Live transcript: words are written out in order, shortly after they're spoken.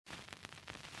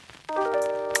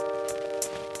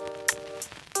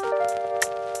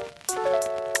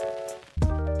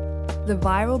The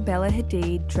viral Bella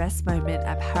Hadid dress moment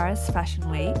at Paris Fashion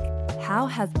Week, how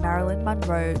has Marilyn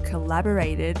Monroe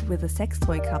collaborated with a sex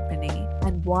toy company,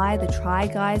 and why the Try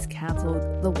Guys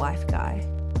cancelled the Wife Guy.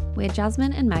 We're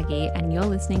Jasmine and Maggie, and you're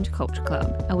listening to Culture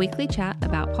Club, a weekly chat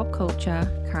about pop culture,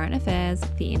 current affairs,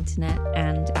 the internet,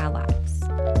 and our lives.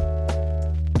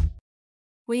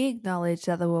 We acknowledge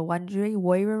that the Wurundjeri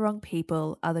Woiwurrung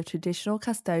people are the traditional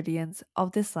custodians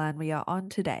of this land we are on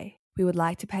today. We would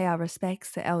like to pay our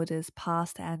respects to elders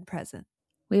past and present.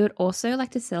 We would also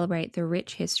like to celebrate the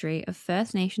rich history of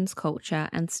First Nations culture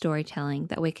and storytelling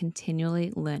that we're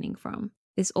continually learning from.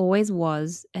 This always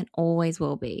was and always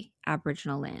will be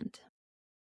Aboriginal land.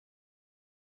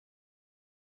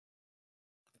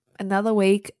 Another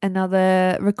week,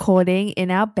 another recording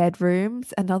in our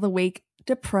bedrooms, another week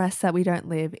depressed that we don't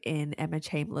live in Emma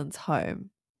Chamberlain's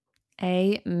home.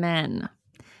 Amen.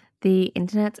 The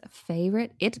internet's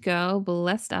favourite it girl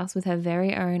blessed us with her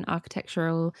very own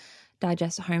Architectural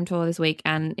Digest home tour this week,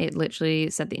 and it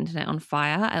literally set the internet on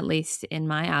fire, at least in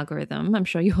my algorithm. I'm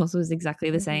sure yours was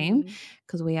exactly the same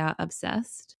because we are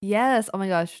obsessed. Yes. Oh my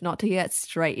gosh, not to get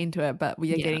straight into it, but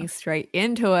we are getting straight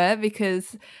into it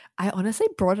because I honestly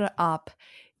brought it up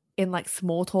in like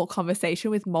small talk conversation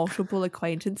with multiple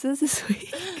acquaintances this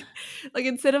week. Like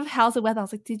instead of how's the weather, I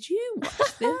was like, did you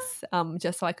watch this?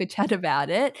 Just so I could chat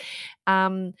about it.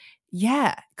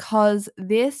 Yeah, because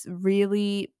this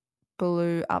really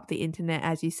blew up the internet,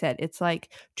 as you said. It's like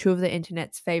two of the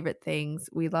internet's favorite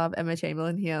things. We love Emma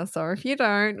Chamberlain here. So if you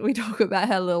don't, we talk about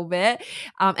her a little bit.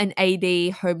 And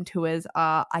AD home tours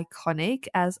are iconic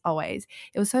as always.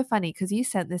 It was so funny because you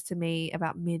sent this to me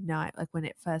about midnight, like when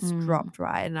it first dropped,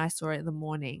 right? And I saw it in the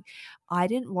morning. I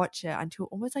didn't watch it until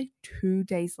almost like 2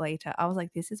 days later. I was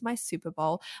like, this is my Super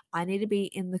Bowl. I need to be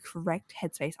in the correct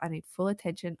headspace. I need full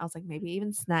attention. I was like, maybe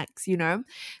even snacks, you know?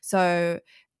 So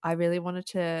I really wanted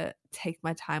to take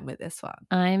my time with this one.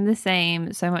 I'm the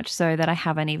same, so much so that I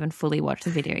haven't even fully watched the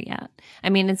video yet.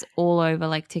 I mean, it's all over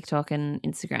like TikTok and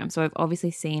Instagram, so I've obviously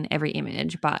seen every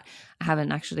image, but I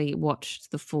haven't actually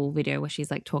watched the full video where she's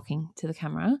like talking to the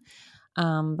camera.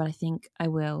 But I think I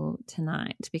will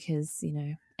tonight because, you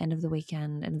know, end of the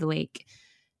weekend, end of the week,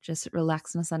 just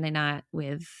relax on a Sunday night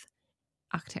with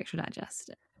Architectural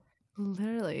Digest.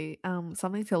 Literally,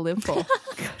 something to live for.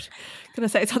 God, gonna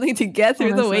say something to get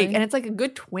through the week, and it's like a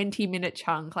good 20-minute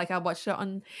chunk. Like I watched it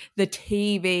on the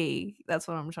TV. That's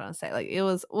what I'm trying to say. Like it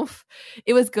was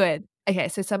good. Okay,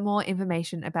 so some more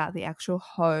information about the actual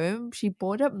home. She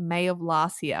bought it May of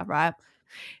last year, right?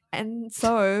 And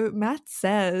so Matt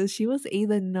says she was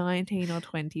either 19 or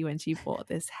 20 when she bought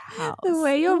this house. The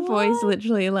way your voice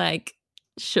literally like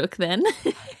shook then.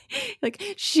 Like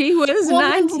she was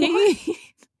 19.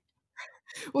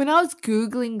 When I was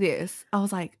Googling this, I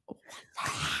was like, what the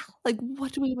hell? Like,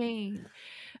 what do we mean?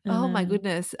 Oh my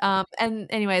goodness. And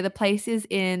anyway, the place is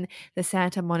in the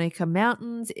Santa Monica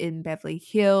Mountains in Beverly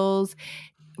Hills.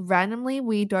 Randomly,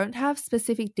 we don't have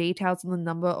specific details on the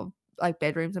number of like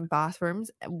bedrooms and bathrooms.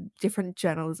 Different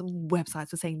journalism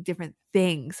websites are saying different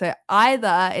things. So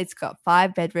either it's got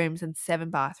 5 bedrooms and 7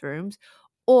 bathrooms,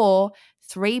 or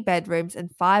 3 bedrooms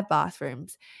and 5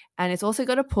 bathrooms. And it's also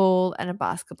got a pool and a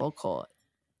basketball court.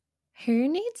 Who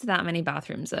needs that many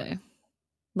bathrooms though?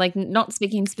 Like not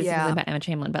speaking specifically about Emma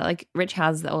Chamberlain, but like rich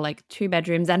houses that are like 2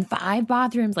 bedrooms and 5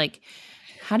 bathrooms. Like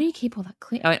how do you keep all that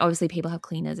clean? I mean, obviously people have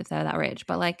cleaners if they're that rich,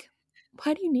 but like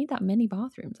why do you need that many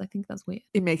bathrooms? I think that's weird.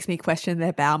 It makes me question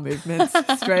their bowel movements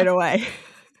straight away.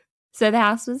 So the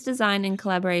house was designed in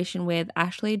collaboration with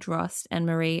Ashley Drost and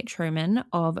Marie Truman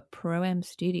of Pro-Am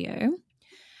Studio.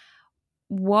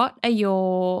 What are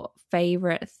your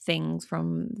favorite things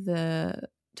from the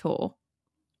tour,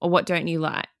 or what don't you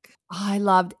like? I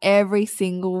loved every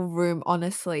single room,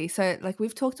 honestly. So like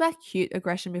we've talked about cute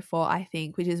aggression before, I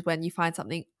think, which is when you find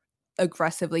something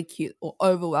aggressively cute or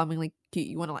overwhelmingly cute,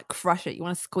 you want to like crush it, you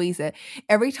want to squeeze it.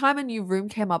 Every time a new room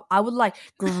came up, I would like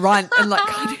grunt and like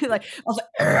kind of like I was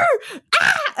like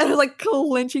and I was like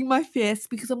clenching my fists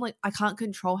because I'm like I can't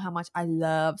control how much I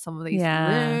love some of these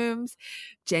rooms.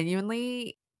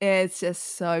 Genuinely, it's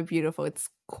just so beautiful. It's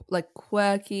like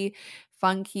quirky,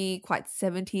 funky, quite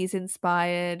 70s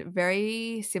inspired,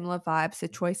 very similar vibes to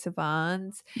Troye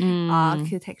Sivan's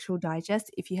Architectural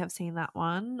Digest, if you have seen that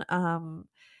one.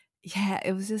 Yeah,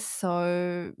 it was just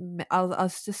so I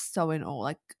was just so in awe,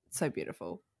 like so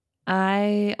beautiful.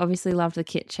 I obviously loved the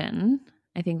kitchen.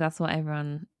 I think that's what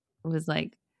everyone was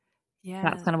like. Yeah,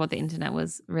 that's kind of what the internet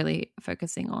was really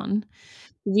focusing on.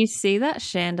 Did you see that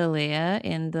chandelier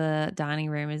in the dining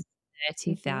room is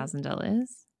 $30,000?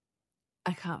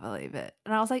 I can't believe it.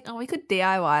 And I was like, oh, we could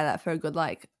DIY that for a good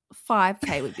like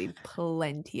 5K would be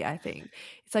plenty, I think.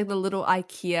 It's like the little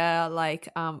IKEA like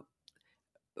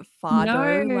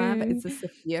Fardo lamp. No. It's a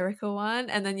spherical one,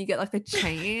 and then you get like the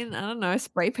chain. I don't know,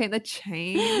 spray paint the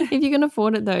chain. If you can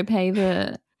afford it though, pay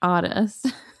the artist.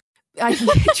 Yeah,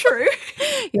 true.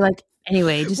 You're like,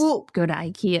 anyway, just go to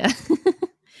IKEA.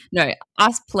 No,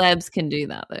 us plebs can do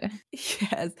that though.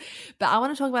 Yes, but I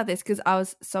want to talk about this because I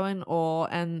was so in awe,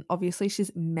 and obviously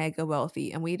she's mega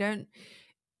wealthy, and we don't,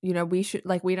 we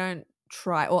don't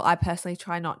try, or I personally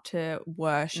try not to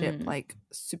worship like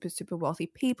super super wealthy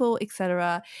people,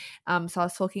 etc. So I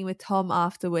was talking with Tom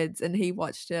afterwards, and he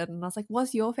watched it, and I was like,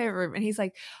 "What's your favorite room?" And he's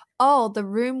like, "Oh, the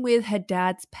room with her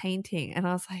dad's painting," and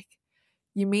I was like,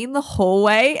 "You mean the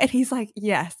hallway?" And he's like,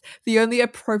 "Yes, the only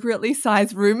appropriately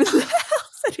sized room in the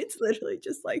house," and it's literally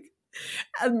just like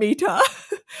a meter.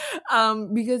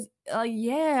 Because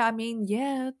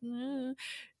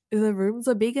the rooms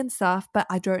are big and stuff, but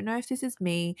I don't know if this is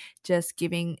me just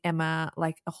giving Emma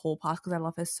like a hall pass because I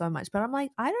love her so much. But I'm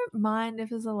like, I don't mind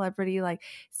if a celebrity like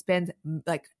spends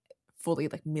like fully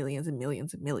like millions and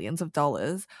millions and millions of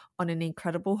dollars on an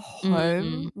incredible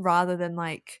home rather than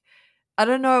like, I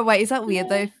don't know. Wait, is that weird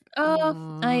though?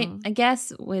 I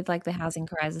guess with like the housing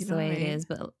crisis the way it is,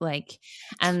 but like,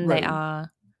 and they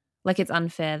are like, it's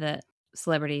unfair that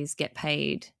celebrities get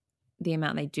paid the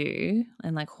amount they do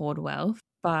and like hoard wealth.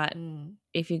 But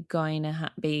if you're going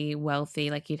to be wealthy,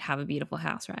 like you'd have a beautiful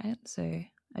house, right? So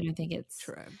I don't think it's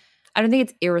true. I don't think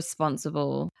it's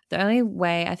irresponsible. The only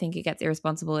way I think it gets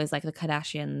irresponsible is like the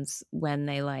Kardashians when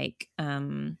they like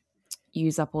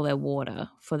use up all their water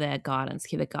for their gardens,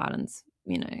 keep their gardens,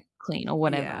 clean or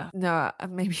whatever. Yeah. No,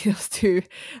 maybe it was too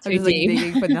deep. Like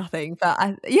digging for nothing. But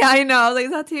I know. Like,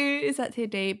 is that too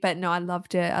deep? But no, I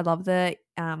loved it. I love the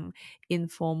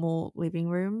informal living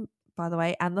room, by the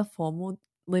way, and the formal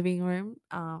living room.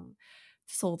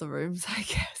 Just all the rooms, I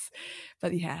guess.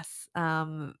 But yes,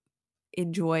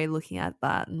 enjoy looking at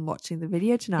that and watching the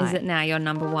video tonight. Is it now your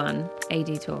number one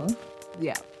AD tour?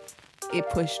 Yeah. It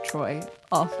pushed Troy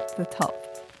off the top.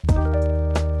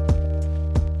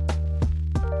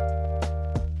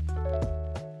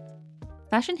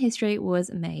 Fashion history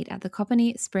was made at the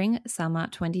Coppeny Spring Summer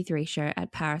 23 show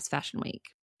at Paris Fashion Week.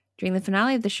 During the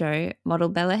finale of the show, model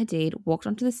Bella Hadid walked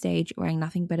onto the stage wearing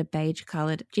nothing but a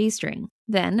beige-coloured G-string.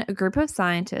 Then, a group of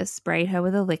scientists sprayed her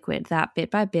with a liquid that, bit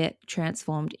by bit,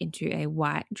 transformed into a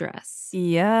white dress.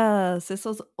 Yes, this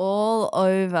was all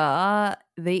over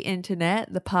the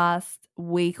internet the past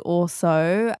week or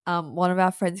so. One of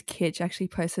our friends, Kitch, actually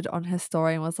posted on her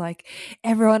story and was like,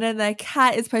 everyone and their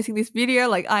cat is posting this video.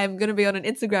 Like, I am going to be on an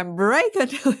Instagram break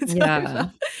until it's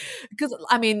over. Because,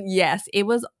 I mean, yes, it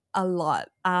was a lot.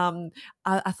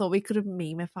 I thought we could have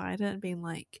meme-ified it and been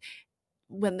like,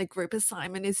 when the group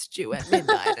assignment is due at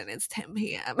midnight and it's 10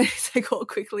 p.m. and it's like all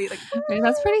quickly like,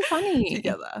 that's pretty funny.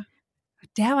 Together.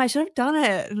 Damn, I should have done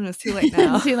it. It's too late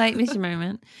now. Too late, missed your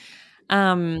moment.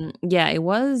 Yeah, it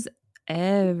was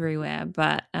everywhere,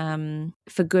 but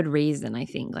for good reason, I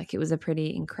think. Like, it was a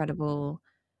pretty incredible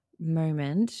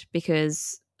moment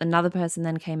because another person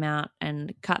then came out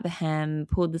and cut the hem,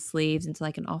 pulled the sleeves into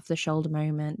like an off-the-shoulder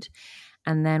moment.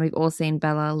 And then we've all seen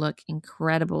Bella look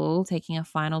incredible, taking a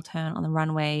final turn on the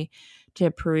runway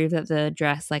to prove that the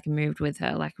dress like moved with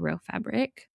her like real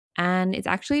fabric. And it's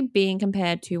actually being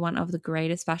compared to one of the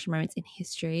greatest fashion moments in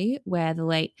history, where the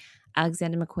late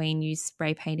Alexander McQueen used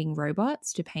spray painting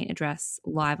robots to paint a dress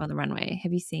live on the runway.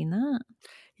 Have you seen that?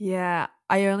 Yeah,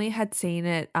 I only had seen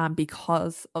it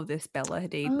because of this Bella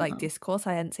Hadid like discourse.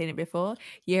 I hadn't seen it before.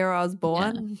 Year I was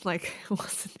born, like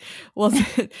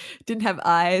wasn't didn't have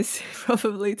eyes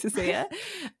probably to see it.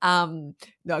 No,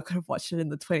 I could have watched it in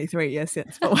the 23 years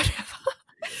since, but whatever.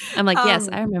 I'm like, yes,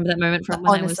 I remember that moment from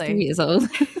when honestly, I was 3 years old.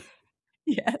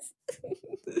 Yes.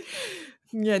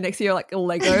 Yeah, next to your like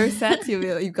Lego sets,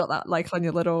 you've got that like on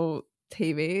your little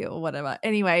TV or whatever.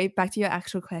 Anyway, back to your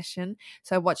actual question.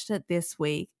 So I watched it this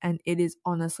week and it is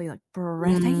honestly like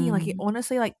breathtaking. Like, it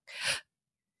honestly like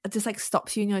it just like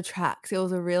stops you in your tracks. It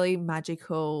was a really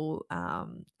magical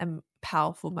and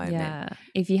powerful moment. Yeah.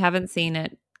 If you haven't seen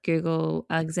it, Google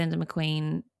Alexander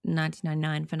McQueen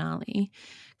 1999 finale,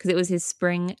 because it was his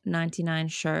spring 99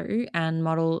 show, and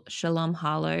model Shalom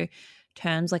Harlow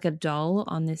turns like a doll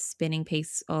on this spinning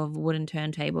piece of wooden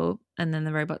turntable, and then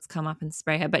the robots come up and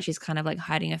spray her, but she's kind of like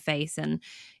hiding her face and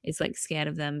is like scared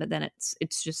of them, but then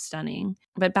it's just stunning.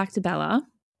 But back to Bella.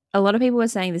 A lot of people were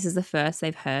saying this is the first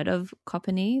they've heard of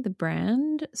Coppeny, the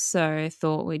brand, so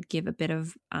thought we'd give a bit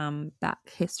of back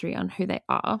history on who they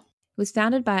are. It was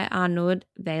founded by Arnaud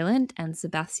Vaillant and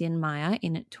Sebastian Meyer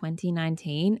in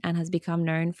 2019 and has become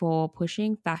known for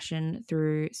pushing fashion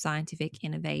through scientific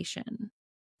innovation.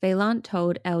 Vaillant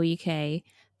told LUK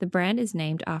the brand is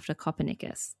named after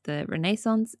Copernicus, the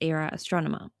Renaissance era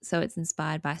astronomer, so it's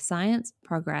inspired by science,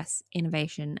 progress,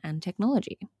 innovation, and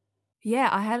technology. Yeah,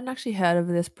 I hadn't actually heard of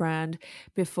this brand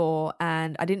before,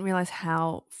 and I didn't realize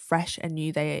how fresh and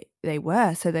new they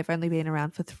were. So they've only been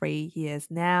around for 3 years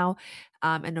now,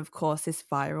 and of course, this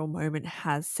viral moment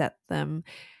has set them,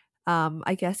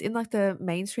 I guess, in like the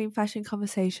mainstream fashion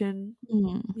conversation.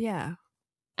 Yeah.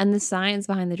 And the science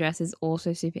behind the dress is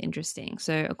also super interesting.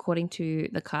 So, according to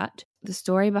The Cut, the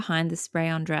story behind the spray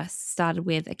on dress started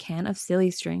with a can of silly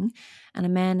string and a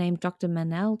man named Dr.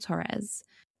 Manel Torres.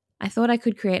 I thought I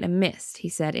could create a mist, he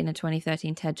said in a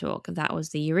 2013 TED Talk. That was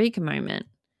the eureka moment.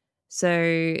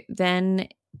 So then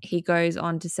he goes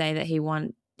on to say that he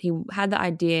had the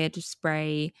idea to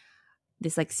spray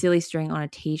this like silly string on a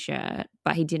t-shirt,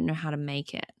 but he didn't know how to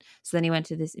make it. So then he went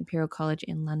to this Imperial College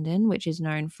in London, which is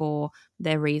known for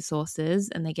their resources,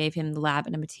 and they gave him the lab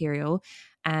and a material.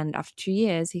 And after 2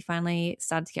 years, he finally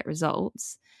started to get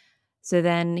results. So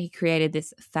then he created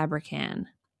this Fabrican,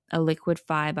 a liquid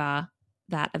fiber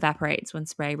that evaporates when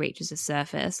spray reaches a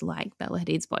surface like Bella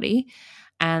Hadid's body,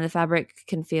 and the fabric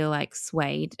can feel like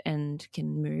suede and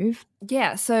can move.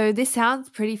 Yeah, so this sounds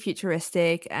pretty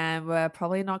futuristic, and we're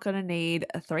probably not going to need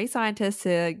 3 scientists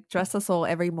to dress us all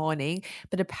every morning,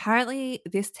 but apparently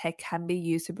this tech can be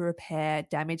used to repair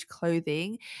damaged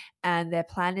clothing, and their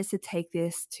plan is to take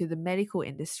this to the medical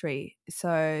industry.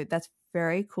 So that's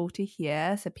very cool to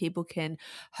hear. So people can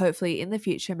hopefully in the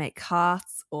future make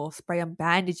casts or spray on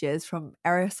bandages from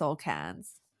aerosol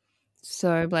cans.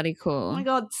 So bloody cool. Oh my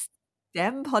God,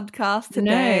 STEM podcast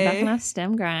today. No, back on our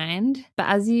STEM grind. But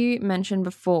as you mentioned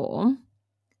before,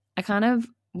 I kind of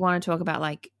want to talk about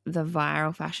like the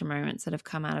viral fashion moments that have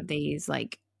come out of these,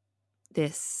 like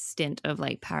this stint of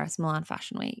like Paris Milan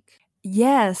Fashion Week.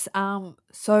 Yes,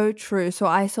 so true. So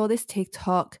I saw this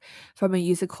TikTok from a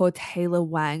user called Taylor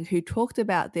Wang who talked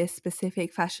about this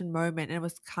specific fashion moment and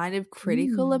was kind of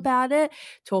critical about it,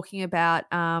 talking about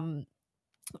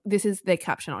this is their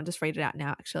caption. I'll just read it out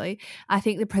now, actually. I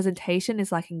think the presentation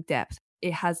is lacking depth.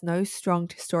 It has no strong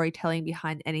storytelling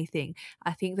behind anything.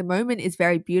 I think the moment is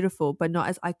very beautiful, but not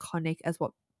as iconic as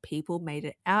what people made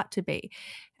it out to be.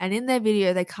 And in their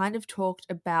video, they kind of talked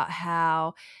about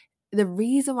how the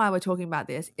reason why we're talking about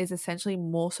this is essentially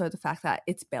more so the fact that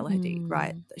it's Bella Hadid,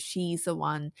 right? She's the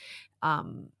one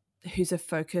who's a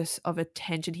focus of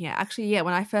attention here. Actually, yeah,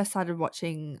 when I first started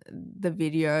watching the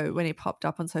video, when it popped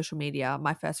up on social media,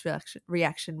 my first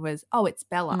reaction was, oh, it's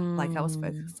Bella. Like I was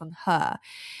focused on her.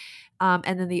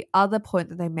 And then the other point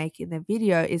that they make in their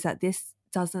video is that this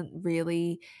doesn't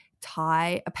really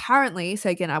tie, apparently, so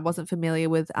again, I wasn't familiar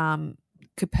with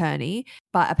Coperni,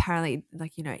 but apparently,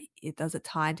 like, you know, it doesn't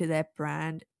tie into their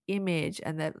brand image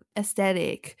and their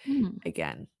aesthetic.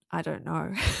 Again, I don't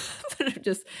know. But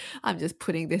I'm just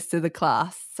putting this to the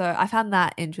class. So I found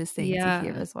that interesting to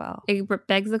hear as well. It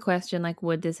begs the question, like,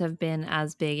 would this have been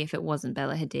as big if it wasn't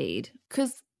Bella Hadid?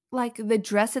 Because like the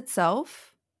dress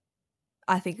itself,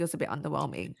 I think it was a bit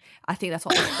underwhelming. I think that's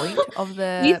what the point of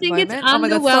the You think moment. it's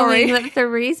underwhelming that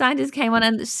 3 scientists came on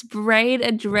and sprayed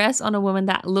a dress on a woman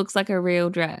that looks like a real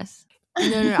dress?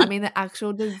 No, I mean the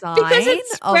actual design of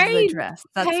the dress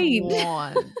that's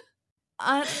worn.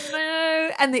 I don't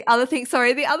know. And the other thing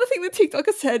the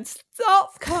TikToker said,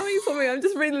 stop coming for me. I'm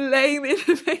just relaying the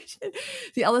information.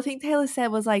 The other thing Taylor said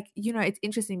was like, you know, it's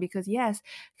interesting because yes,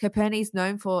 Coperni is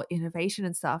known for innovation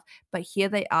and stuff, but here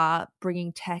they are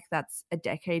bringing tech that's a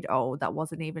decade old that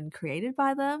wasn't even created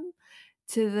by them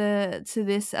to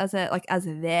this as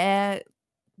their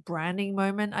branding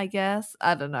moment, I guess.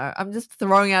 I don't know. I'm just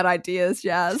throwing out ideas,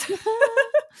 Jazz.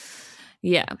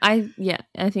 I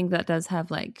think that does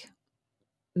have like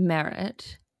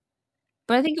merit,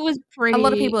 but I think it was pretty. A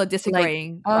lot of people are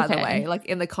disagreeing, by the way, like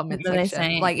in the comment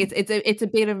section. Like it's a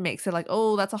bit of a mix. They're like,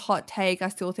 oh, that's a hot take. I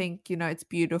still think, you know, it's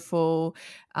beautiful.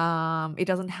 It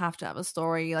doesn't have to have a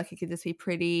story. Like it could just be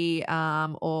pretty,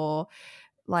 or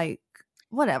like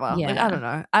whatever. Yeah. Like, I don't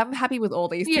know. I'm happy with all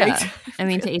these takes. I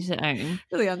mean, to each their own.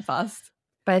 Really unfussed.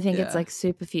 But I think it's like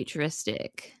super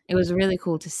futuristic. It was really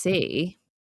cool to see.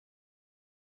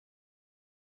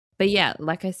 But yeah,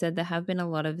 like I said, there have been a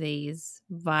lot of these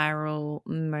viral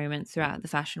moments throughout the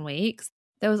fashion weeks.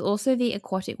 There was also the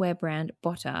aquatic wear brand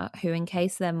Botta, who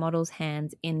encased their models'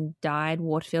 hands in dyed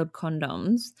water-filled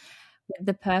condoms with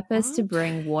the purpose to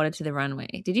bring water to the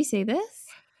runway. Did you see this?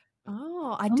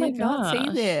 Oh, I did not see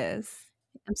this.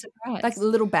 I'm surprised. Like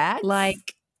little bags?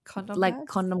 Like condom bags?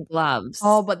 Condom gloves.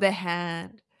 Oh, but their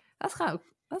hand.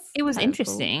 It was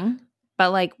interesting. Cool. But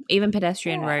like even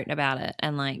Pedestrian wrote about it,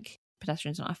 and like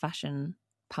Pedestrian's not a fashion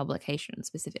publication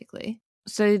specifically.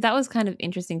 So that was kind of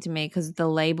interesting to me because the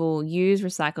label used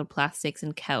recycled plastics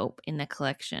and kelp in their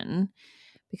collection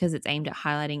because it's aimed at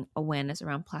highlighting awareness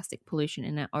around plastic pollution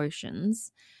in our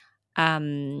oceans.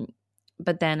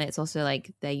 But then it's also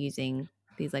like they're using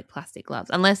these like plastic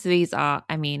gloves, unless these are,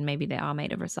 I mean, maybe they are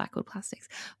made of recycled plastics.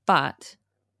 But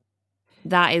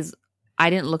that is, I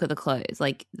didn't look at the clothes.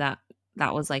 Like that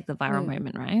was like the viral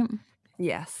moment, right?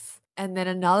 Yes. And then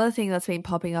another thing that's been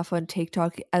popping up on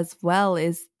TikTok as well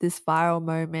is this viral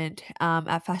moment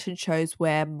at fashion shows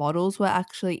where models were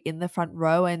actually in the front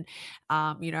row and,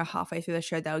 halfway through the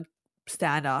show, they would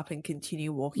stand up and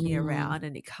continue walking around,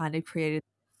 and it kind of created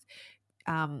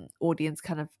audience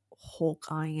kind of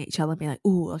hawk-eyeing each other, being like,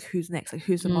 ooh, like who's next? Like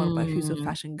who's the model, but who's the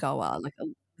fashion goer? Like a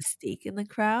mystique in the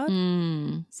crowd.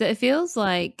 So it feels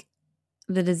like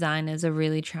the designers are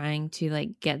really trying to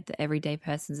like get the everyday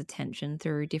person's attention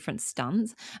through different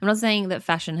stunts. I'm not saying that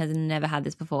fashion has never had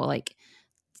this before. Like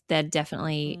there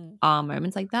definitely are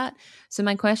moments like that. So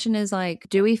my question is like,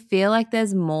 do we feel like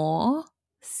there's more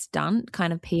stunt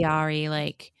kind of PR-y,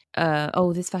 like,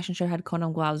 this fashion show had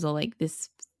condom gloves or like this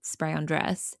spray on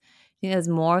dress? Do you think there's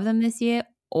more of them this year?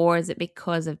 Or is it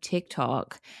because of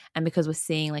TikTok and because we're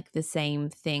seeing like the same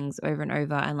things over and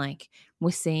over, and like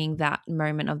we're seeing that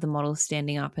moment of the model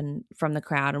standing up and from the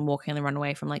crowd and walking on the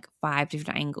runway from like 5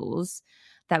 different angles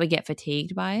that we get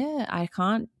fatigued by it? I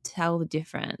can't tell the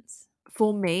difference.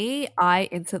 For me, I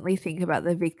instantly think about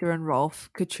the Victor and Rolf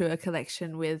couture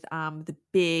collection with the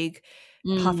big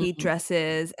puffy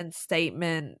dresses and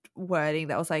statement wording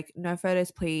that was like, no photos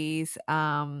please,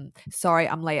 sorry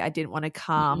I'm late, I didn't want to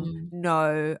come,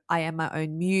 no, I am my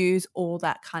own muse, all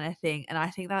that kind of thing. And I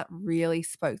think that really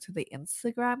spoke to the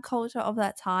Instagram culture of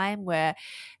that time, where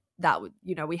that would,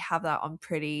 we have that on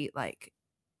pretty like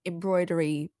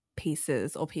embroidery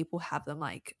pieces, or people have them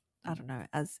like, I don't know,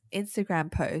 as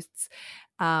Instagram posts.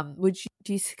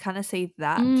 Do you kind of see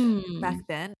that back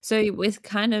then? So we're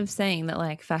kind of saying that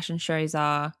like fashion shows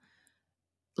are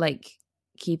like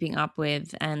keeping up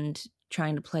with and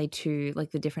trying to play to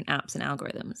like the different apps and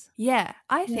algorithms. Yeah,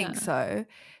 I think so.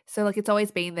 So like it's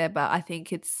always been there, but I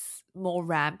think it's more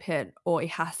rampant, or it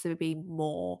has to be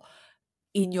more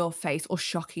in your face or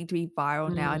shocking to be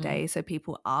viral nowadays. So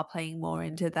people are playing more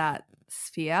into that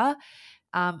sphere.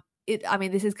 I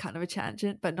mean, this is kind of a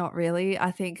tangent, but not really.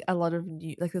 I think a lot of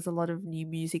there's a lot of new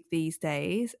music these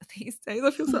days. These days,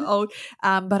 I feel so old.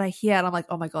 But I hear it, and I'm like,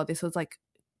 oh my God, this was like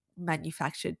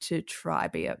manufactured to try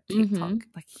be a TikTok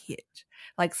like hit.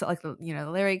 Like, so like, the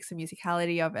lyrics and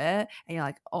musicality of it. And you're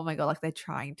like, oh my God, like they're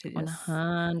trying to just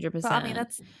 100%. But I mean,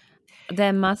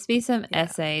 there must be some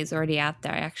essays already out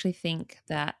there. I actually think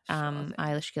that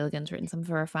Eilish Gilligan's written some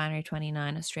for Refinery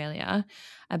 29 Australia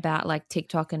about like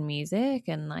TikTok and music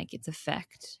and like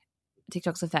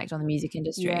TikTok's effect on the music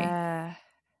industry. Yeah.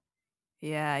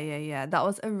 That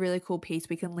was a really cool piece.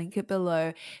 We can link it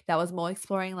below. That was more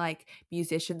exploring like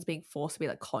musicians being forced to be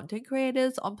like content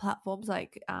creators on platforms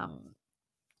like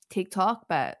TikTok,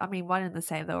 but I mean, one and the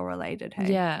same, they were related.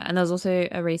 Hey, yeah. And there was also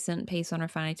a recent piece on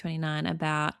Refinery 29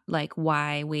 about like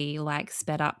why we like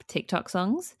sped up TikTok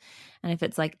songs, and if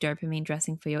it's like dopamine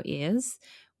dressing for your ears,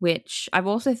 which I've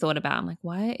also thought about. I'm like,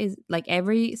 why is like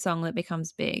every song that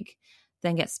becomes big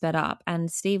then gets sped up?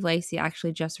 And Steve Lacy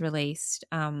actually just released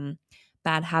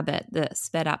Bad Habit, the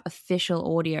sped up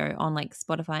official audio on like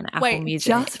Spotify and Apple Music.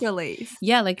 Just released?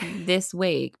 Yeah, like this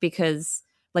week, because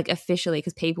like officially,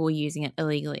 because people were using it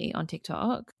illegally on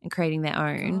TikTok and creating their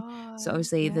own. So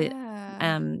obviously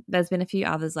there's been a few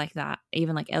others like that,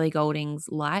 even like Ellie Goulding's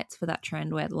Lights, for that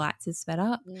trend where Lights is sped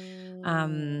up.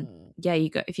 Yeah,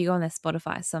 if you go on their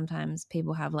Spotify, sometimes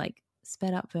people have like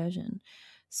sped up version.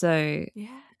 So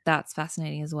that's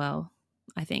fascinating as well,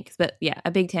 I think. But yeah,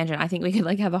 a big tangent. I think we could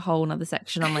like have a whole nother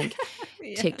section on like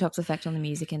TikTok's effect on the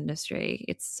music industry.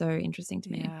 It's so interesting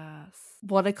to me. Yes.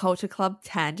 What a culture club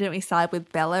tangent. We started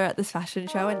with Bella at this fashion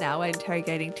show, and now we're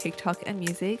interrogating TikTok and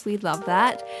music. We love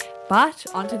that. But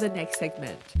on to the next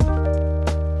segment.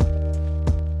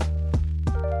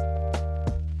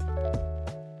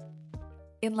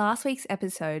 In last week's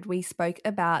episode, we spoke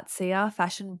about CR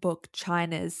Fashion Book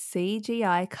China's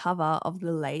CGI cover of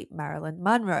the late Marilyn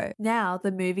Monroe. Now,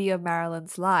 the movie of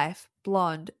Marilyn's life,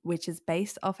 Blonde, which is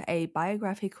based off a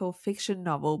biographical fiction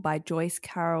novel by Joyce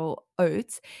Carol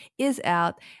Oates, is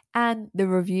out, and the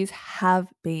reviews have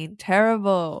been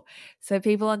terrible. So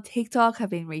people on TikTok have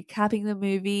been recapping the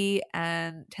movie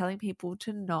and telling people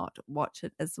to not watch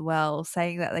it as well,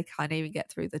 saying that they can't even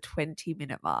get through the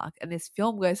 20-minute mark, and this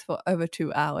film goes for over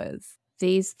 2 hours.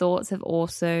 These thoughts have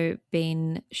also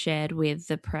been shared with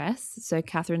the press. So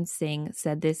Catherine Singh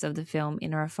said this of the film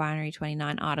in a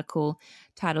Refinery29 article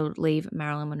titled Leave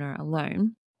Marilyn Monroe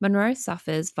Alone. Monroe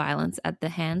suffers violence at the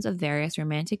hands of various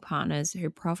romantic partners who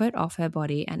profit off her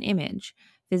body and image,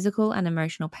 physical and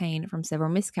emotional pain from several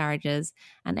miscarriages,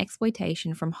 and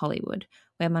exploitation from Hollywood,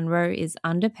 where Monroe is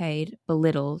underpaid,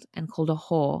 belittled, and called a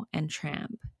whore and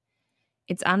tramp.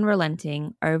 It's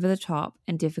unrelenting, over the top,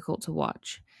 and difficult to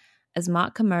watch. As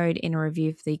Mark Kermode in a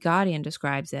review for The Guardian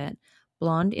describes it,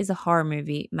 Blonde is a horror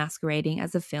movie masquerading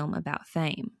as a film about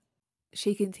fame.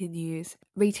 She continues,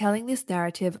 retelling this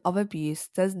narrative of abuse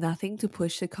does nothing to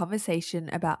push the conversation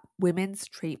about women's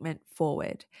treatment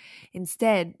forward.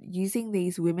 Instead, using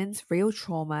these women's real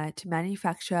trauma to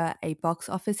manufacture a box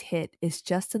office hit is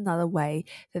just another way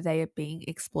that they are being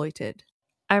exploited.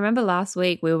 I remember last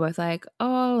week we were both like,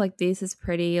 oh, like this is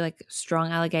pretty like strong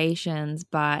allegations,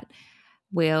 but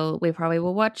we probably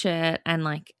will watch it. And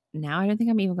like now I don't think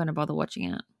I'm even going to bother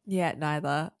watching it. Yeah,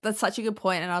 neither. That's such a good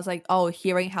point. And I was like, oh,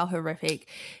 hearing how horrific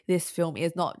this film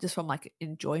is, not just from like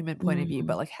enjoyment point of view,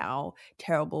 but like how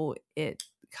terrible it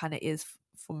kind of is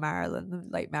for Marilyn,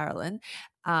 like Marilyn.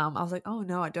 I was like, oh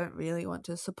no, I don't really want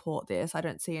to support this. I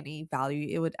don't see any value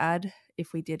it would add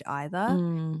if we did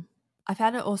either. I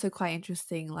found it also quite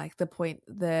interesting, like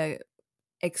the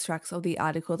extracts of the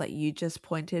article that you just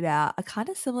pointed out are kind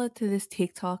of similar to this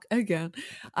TikTok again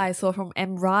I saw from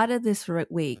Emrata this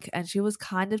week, and she was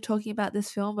kind of talking about this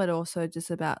film but also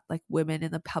just about like women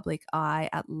in the public eye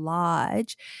at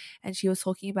large, and she was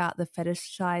talking about the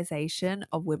fetishization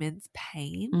of women's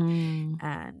pain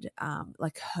and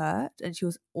like hurt, and she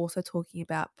was also talking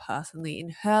about personally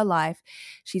in her life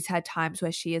she's had times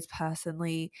where she has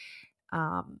personally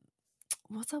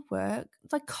what's that word?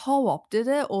 Like co-opted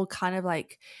it or kind of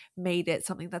like made it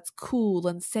something that's cool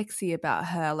and sexy about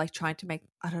her, like trying to make,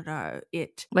 I don't know,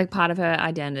 it like part of her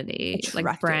identity,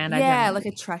 like brand identity. Yeah, like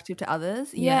attractive to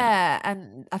others. Yeah.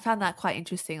 And I found that quite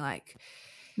interesting, like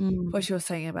what she was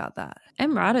saying about that.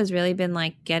 Emrata's really been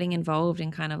like getting involved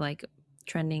in kind of like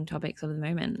trending topics of the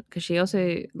moment, because she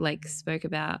also like spoke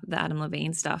about the Adam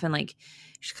Levine stuff and like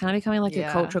she's kind of becoming like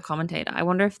a cultural commentator. I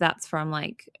wonder if that's from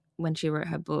like when she wrote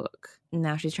her book.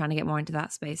 Now she's trying to get more into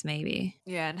that space maybe.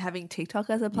 Yeah, and having TikTok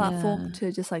as a platform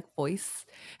to just like voice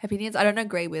opinions. I don't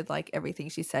agree with like everything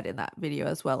she said in that video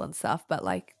as well and stuff, but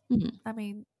like I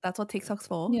mean, that's what TikTok's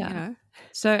for, you know.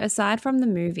 So aside from the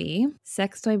movie,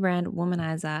 sex toy brand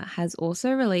Womanizer has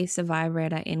also released a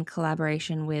vibrator in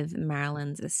collaboration with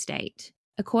Marilyn's estate.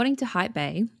 According to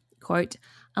Hypebae, quote,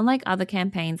 unlike other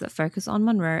campaigns that focus on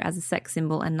Monroe as a sex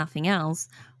symbol and nothing else,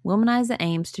 Womanizer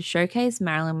aims to showcase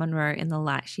Marilyn Monroe in the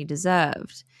light she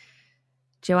deserved.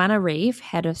 Joanna Reeve,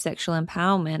 head of sexual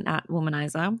empowerment at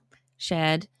Womanizer,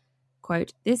 shared,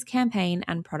 quote, this campaign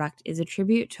and product is a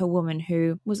tribute to a woman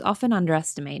who was often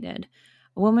underestimated,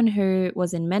 a woman who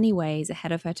was in many ways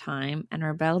ahead of her time and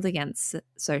rebelled against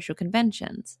social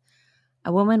conventions,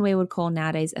 a woman we would call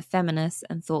nowadays a feminist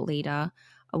and thought leader,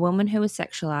 a woman who was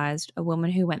sexualized, a woman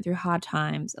who went through hard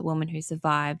times, a woman who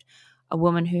survived, a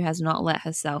woman who has not let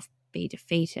herself be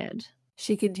defeated.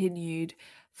 She continued,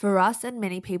 for us and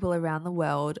many people around the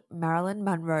world, Marilyn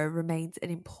Monroe remains an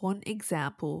important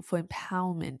example for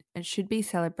empowerment and should be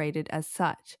celebrated as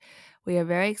such. We are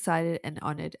very excited and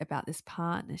honored about this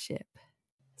partnership.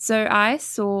 So I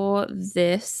saw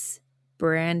this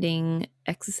branding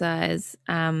exercise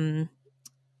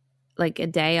like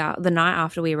the night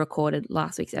after we recorded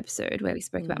last week's episode where we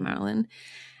spoke about Marilyn.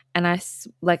 And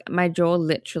my jaw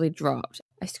literally dropped.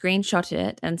 I screenshot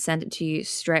it and sent it to you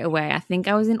straight away. I think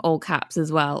I was in all caps as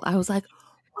well. I was like,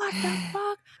 what the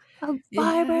fuck? A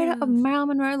vibrator of Marilyn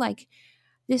Monroe? Like,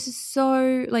 this is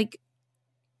so, like,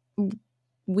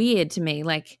 weird to me.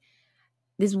 Like,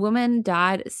 this woman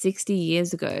died 60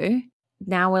 years ago.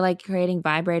 Now we're, like, creating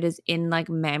vibrators in, like,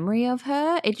 memory of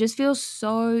her. It just feels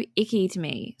so icky to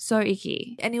me. So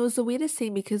icky. And it was the weirdest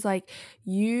thing because, like,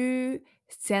 you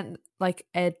sent like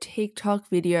a TikTok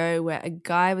video where a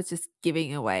guy was just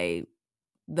giving away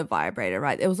the vibrator,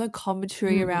 right? There was no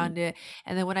commentary around it.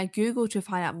 And then when I Googled to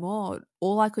find out more,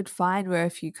 all I could find were a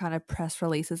few kind of press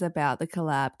releases about the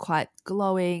collab, quite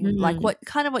glowing, like what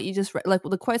you just read, like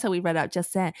the quotes that we read out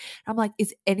just then. I'm like,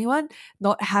 is anyone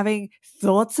not having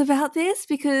thoughts about this?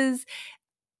 Because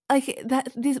like that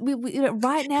this we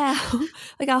right now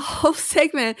like our whole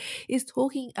segment is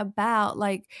talking about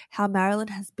like how Marilyn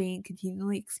has been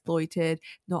continually exploited,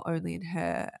 not only in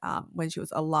her when she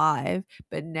was alive,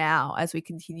 but now as we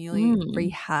continually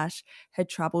rehash her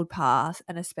troubled past,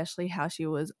 and especially how she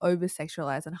was over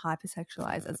sexualized and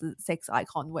hypersexualized as a sex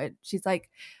icon, where she's like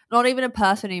not even a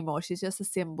person anymore, she's just a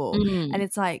symbol. And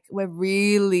it's like we're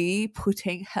really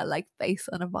putting her like face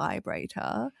on a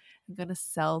vibrator. I'm gonna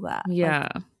sell that. Yeah.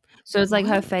 Like, so it's like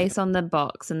her what? face on the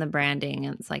box and the branding,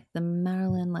 and it's like the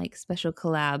Marilyn like special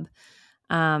collab.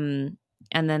 And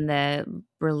then they're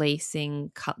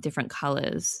releasing different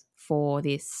colors for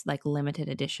this like limited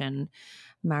edition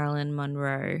Marilyn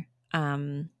Monroe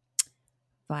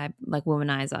vibe, like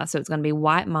womanizer. So it's going to be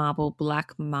white marble,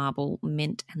 black marble,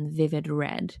 mint, and vivid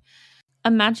red.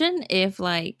 Imagine if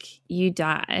like you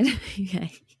died,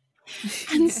 okay,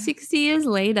 and 60 years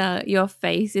later your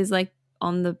face is like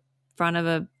on the front of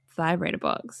a vibrator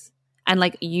box, and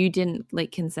like you didn't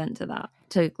like consent to that,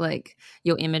 to like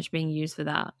your image being used for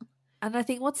that. And I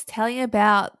think what's telling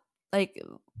about like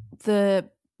the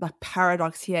like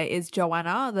paradox here is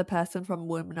Joanna, the person from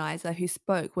Womanizer who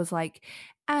spoke, was like,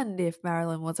 and if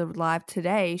Marilyn was alive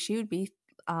today, she would be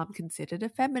considered a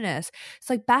feminist.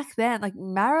 So like back then, like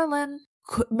Marilyn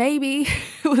maybe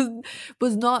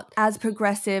was not as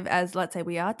progressive as, let's say,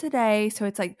 we are today. So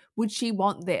it's like, would she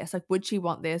want this? Like, would she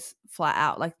want this flat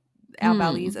out? Like, our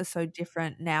values are so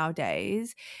different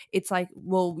nowadays. It's like,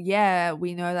 well, yeah,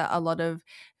 we know that a lot of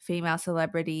female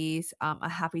celebrities are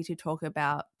happy to talk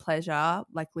about pleasure,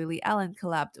 like Lily Allen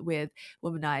collabed with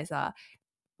Womanizer,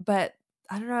 but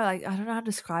I don't know, like I don't know how to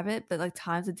describe it, but like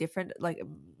times are different. Like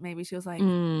maybe she was like,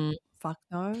 fuck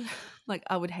no, like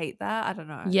I would hate that. I don't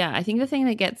know. Yeah, I think the thing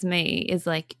that gets me is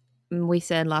like we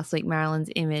said last week, Marilyn's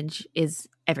image is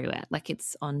everywhere. Like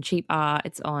it's on cheap art,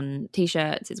 it's on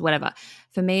t-shirts, it's whatever.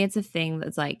 For me, it's a thing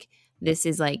that's like, this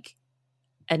is like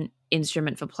an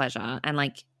instrument for pleasure, and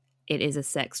like it is a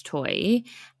sex toy.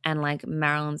 And like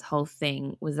Marilyn's whole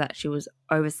thing was that she was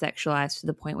over sexualized to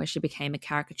the point where she became a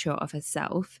caricature of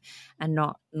herself and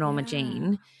not Norma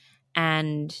Jean.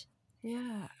 And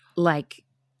like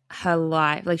her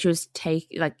life, like she was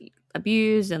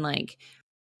abused and like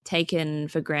taken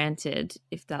for granted,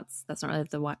 if that's not really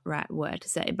the right word to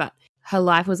say, but her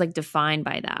life was like defined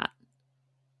by that.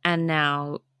 And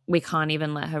now we can't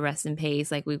even let her rest in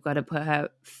peace. Like we've got to put her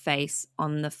face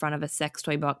on the front of a sex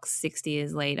toy box 60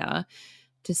 years later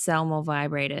to sell more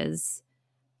vibrators,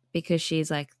 because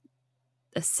she's like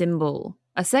a symbol,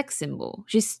 a sex symbol.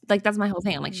 She's like, that's my whole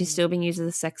thing. I'm like, she's still being used as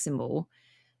a sex symbol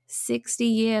 60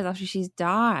 years after she's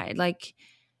died. Like,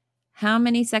 how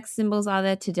many sex symbols are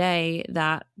there today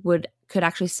that could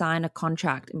actually sign a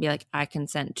contract and be like, I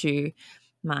consent to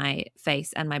my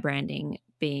face and my branding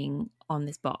being on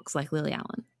this box, like Lily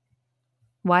Allen?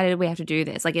 Why did we have to do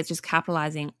this? Like, it's just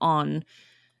capitalizing on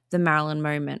the Marilyn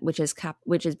moment, which is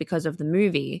because of the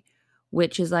movie,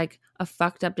 which is like a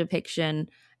fucked up depiction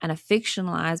and a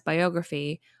fictionalized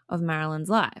biography of Marilyn's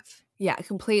life. Yeah, I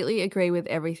completely agree with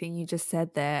everything you just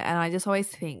said there. And I just always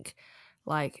think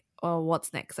like, oh,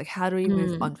 what's next? Like, how do we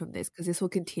move on from this? Because this will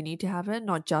continue to happen,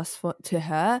 not just to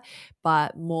her,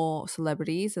 but more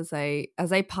celebrities as they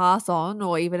pass on,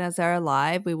 or even as they're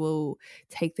alive, we will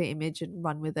take the image and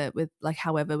run with it with like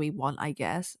however we want, I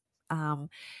guess.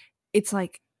 It's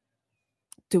like,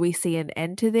 do we see an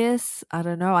end to this? I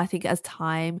don't know. I think as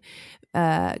time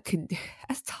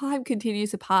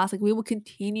continues to pass, like we will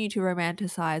continue to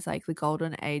romanticize like the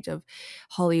golden age of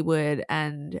Hollywood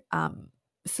and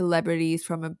celebrities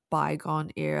from a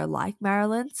bygone era like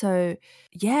Marilyn. So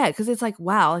yeah, because it's like,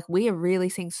 wow, like we are really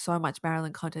seeing so much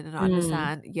Marilyn content, and I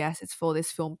understand, yes, it's for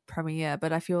this film premiere,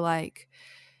 but I feel like,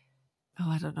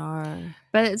 oh, I don't know.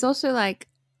 But it's also like,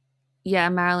 yeah,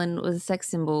 Marilyn was a sex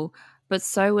symbol, but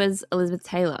so was Elizabeth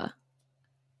Taylor.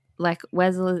 Like,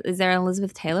 is there an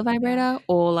Elizabeth Taylor vibrator?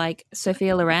 Or like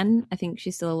Sophia Loren? I think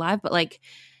she's still alive, but like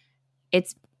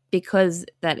it's because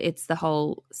that it's the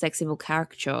whole sex symbol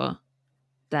caricature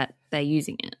that they're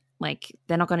using it. Like,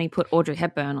 they're not going to put Audrey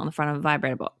Hepburn on the front of a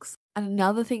vibrator box. And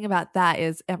another thing about that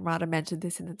is, Emrata mentioned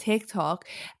this in the TikTok,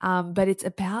 but it's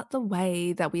about the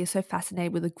way that we are so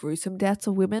fascinated with the gruesome deaths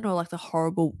of women, or like the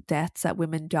horrible deaths that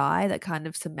women die that kind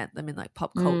of cement them in like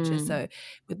pop culture. So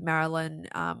with Marilyn,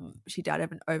 she died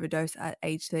of an overdose at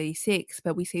age 36,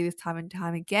 but we see this time and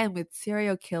time again with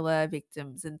serial killer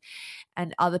victims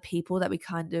and other people that we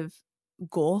kind of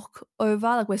gawk over.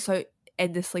 Like, we're so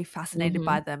endlessly fascinated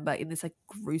by them, but in this like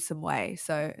gruesome way.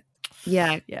 So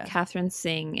yeah. Catherine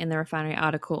Singh in the Refinery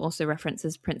article also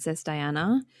references Princess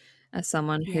Diana as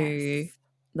someone who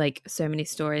like so many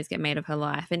stories get made of her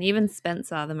life. And even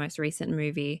Spencer, the most recent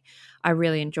movie, I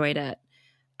really enjoyed it.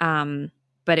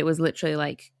 But it was literally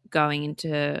like going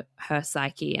into her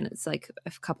psyche, and it's like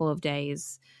a couple of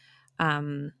days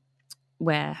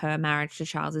where her marriage to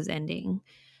Charles is ending.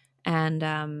 And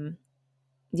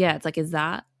yeah, it's like,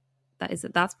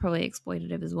 that's probably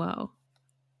exploitative as well.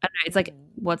 I don't know, it's like,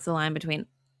 what's the line between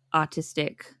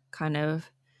artistic kind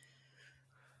of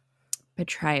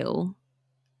portrayal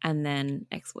and then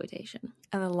exploitation?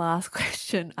 And the last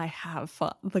question I have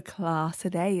for the class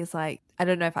today is like, I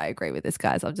don't know if I agree with this,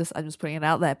 guys. I'm just putting it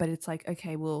out there, but it's like,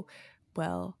 okay, well,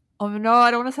 oh no, I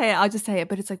don't want to say it. I'll just say it.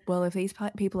 But it's like, well, if these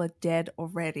people are dead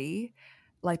already,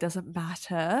 like, doesn't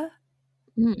matter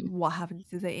what happened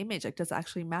to the image. Like, does it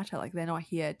actually matter? Like, they're not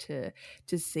here to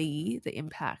see the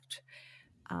impact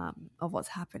of what's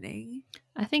happening.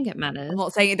 I think it matters. I'm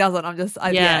not saying it doesn't. I'm just,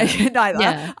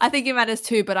 neither. I think it matters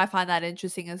too, but I find that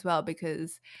interesting as well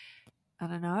because I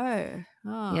don't know.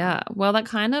 Oh. Yeah. Well, that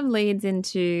kind of leads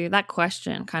into that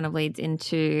question,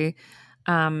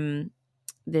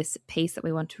 this piece that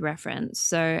we want to reference.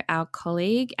 So our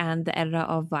colleague and the editor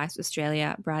of Vice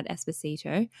Australia, Brad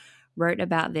Esposito, wrote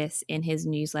about this in his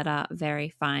newsletter, Very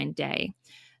Fine Day.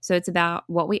 So it's about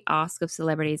what we ask of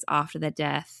celebrities after their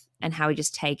death and how we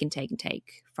just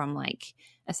take from like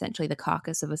essentially the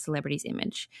carcass of a celebrity's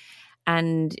image.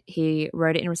 And he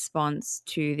wrote it in response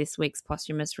to this week's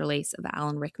posthumous release of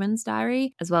Alan Rickman's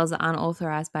diary, as well as the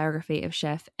unauthorized biography of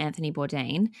chef Anthony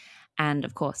Bourdain, and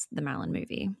of course the Marilyn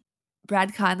movie.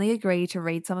 Brad kindly agreed to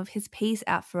read some of his piece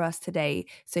out for us today,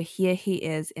 so here he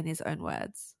is in his own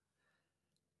words.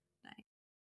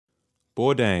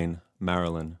 Bourdain,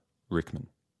 Marilyn, Rickman.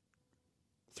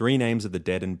 3 names of the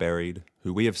dead and buried,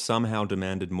 who we have somehow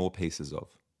demanded more pieces of.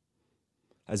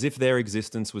 As if their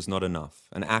existence was not enough,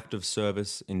 an act of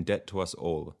service in debt to us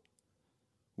all.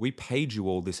 We paid you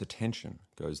all this attention,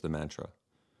 goes the mantra.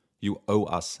 You owe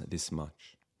us this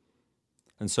much.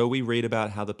 And so we read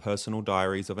about how the personal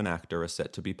diaries of an actor are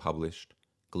set to be published,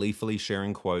 gleefully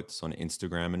sharing quotes on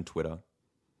Instagram and Twitter.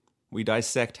 We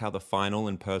dissect how the final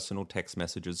and personal text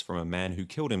messages from a man who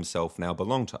killed himself now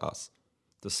belong to us,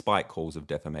 despite calls of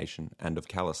defamation and of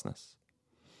callousness.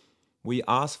 We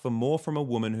ask for more from a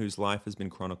woman whose life has been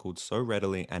chronicled so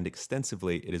readily and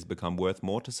extensively it has become worth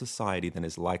more to society than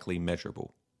is likely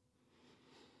measurable.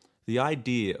 The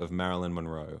idea of Marilyn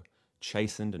Monroe,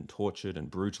 chastened and tortured and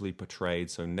brutally portrayed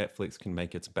so Netflix can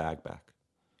make its bag back.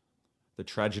 The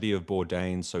tragedy of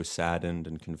Bourdain, so saddened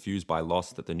and confused by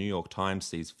loss that the New York Times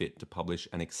sees fit to publish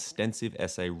an extensive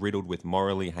essay riddled with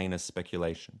morally heinous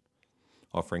speculation,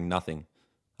 offering nothing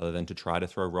other than to try to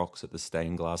throw rocks at the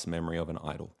stained glass memory of an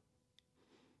idol.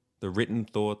 The written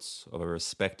thoughts of a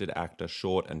respected actor,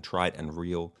 short and trite and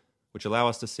real, which allow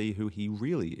us to see who he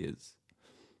really is.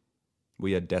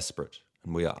 We are desperate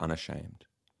and we are unashamed.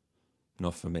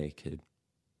 Not for me, kid.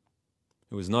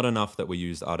 It was not enough that we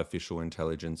used artificial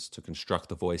intelligence to construct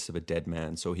the voice of a dead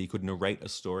man so he could narrate a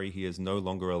story he is no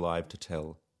longer alive to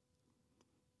tell.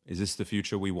 Is this the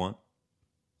future we want?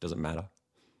 Doesn't matter.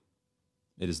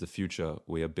 It is the future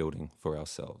we are building for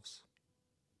ourselves.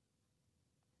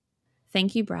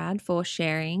 Thank you, Brad, for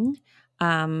sharing.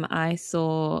 I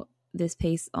saw this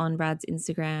piece on Brad's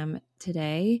Instagram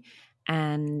today,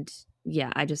 and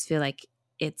yeah, I just feel like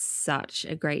it's such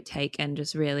a great take and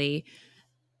just really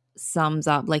sums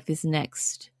up like this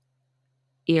next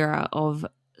era of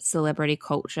celebrity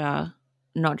culture,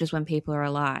 not just when people are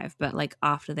alive, but like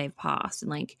after they've passed,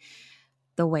 and like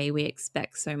the way we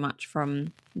expect so much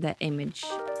from their image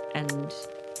and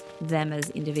them as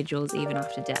individuals even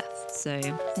after death. So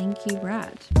thank you,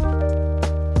 Brad.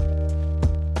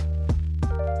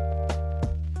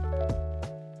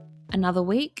 Another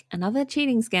week, another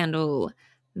cheating scandal.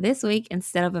 This week,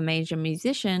 instead of a major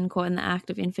musician caught in the act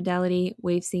of infidelity,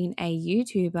 we've seen a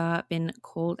YouTuber been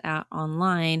called out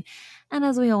online. And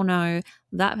as we all know,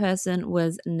 that person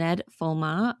was Ned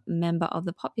Fulmer, member of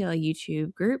the popular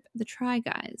YouTube group, The Try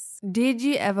Guys. Did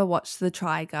you ever watch The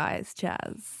Try Guys,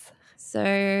 Jazz? So,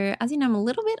 as you know, I'm a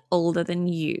little bit older than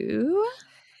you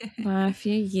by a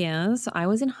few years. So I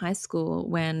was in high school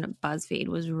when BuzzFeed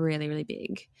was really, really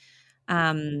big.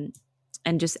 And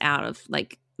just out of,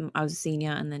 like, I was a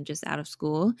senior and then just out of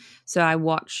school. So I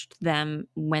watched them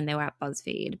when they were at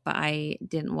BuzzFeed, but I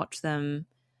didn't watch them,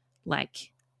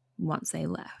 like, once they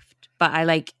left. But I,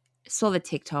 like, saw the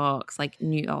TikToks, like,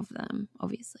 knew of them,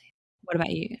 obviously. What about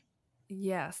you?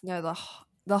 Yes. No,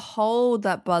 the hold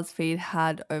that BuzzFeed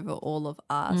had over all of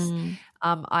us.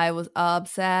 I was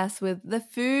obsessed with the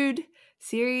food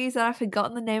series that I've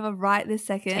forgotten the name of right this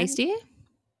second. Tasty?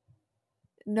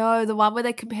 No, the one where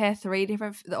they compare 3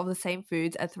 different of the same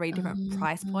foods at 3 different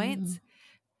price points.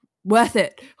 Worth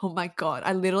it. Oh my God.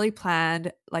 I literally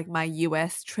planned like my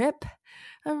US trip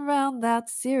around that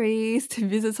series to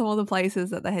visit some of the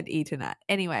places that they had eaten at.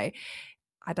 Anyway,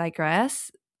 I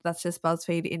digress. That's just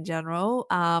BuzzFeed in general.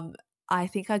 I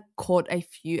think I caught a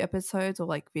few episodes or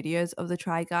like videos of the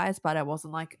Try Guys, but I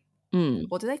wasn't like,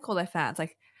 what do they call their fans?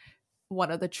 Like one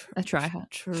of the a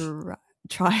tryhard.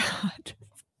 Tryhard.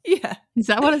 Yeah. Is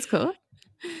that what it's called?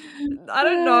 I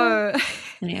don't know.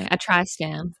 Yeah, a try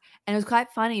scan. And it was quite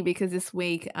funny because this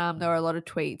week there were a lot of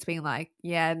tweets being like,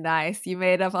 yeah, nice. You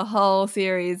made up a whole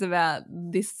series about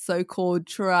this so-called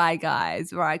Try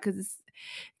Guys, right? Because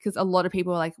a lot of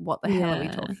people are like, what the hell are we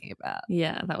talking about?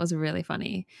 Yeah, that was really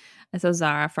funny. I saw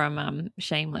Zara from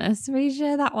Shameless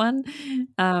reshare that one.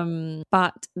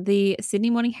 But the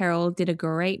Sydney Morning Herald did a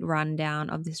great rundown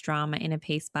of this drama in a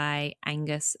piece by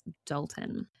Angus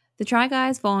Dalton. The Try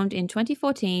Guys formed in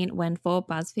 2014 when 4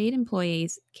 BuzzFeed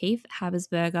employees, Keith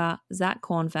Habersberger, Zach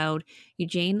Kornfeld,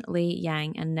 Eugene Lee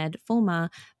Yang, and Ned Fulmer,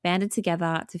 banded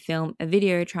together to film a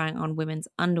video trying on women's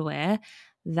underwear.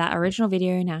 That original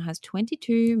video now has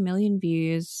 22 million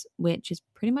views, which is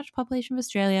pretty much the population of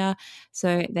Australia.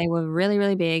 So they were really,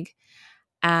 really big.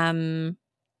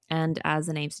 And as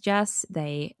the name suggests,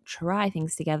 they try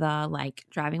things together like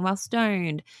driving while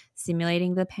stoned,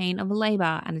 simulating the pain of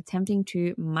labor, and attempting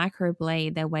to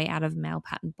microblade their way out of male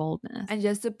pattern baldness. And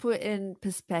just to put in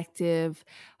perspective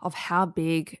of how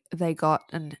big they got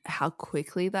and how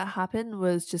quickly that happened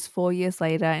was just 4 years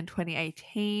later in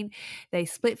 2018, they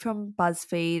split from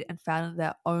BuzzFeed and founded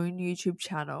their own YouTube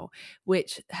channel,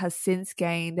 which has since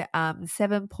gained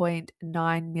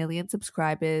 7.9 million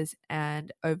subscribers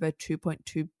and over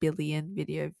 2.2 billion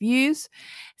video views.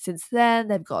 Since then,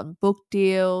 they've gotten book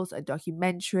deals, a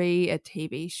documentary, a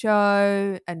TV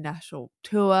show, a national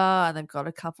tour, and they've got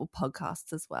a couple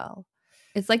podcasts as well.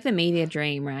 It's like the media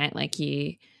dream, right? Like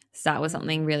you start with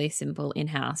something really simple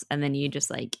in-house and then you just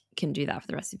like can do that for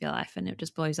the rest of your life and it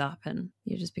just blows up and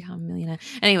you just become a millionaire.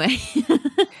 Anyway.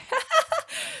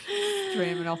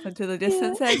 Dreaming off into the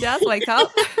distance there, Jazz. Wake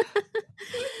up.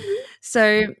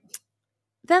 So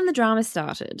then the drama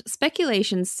started.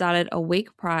 Speculation started a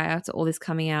week prior to all this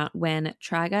coming out when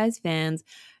Try Guys fans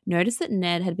noticed that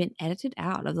Ned had been edited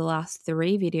out of the last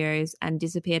 3 videos and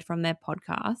disappeared from their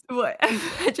podcast. Wait,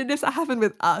 imagine if that happened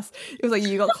with us. It was like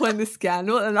you got caught in the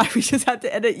scandal and we just had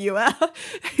to edit you out.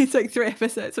 It's like 3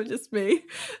 episodes of just me,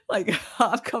 like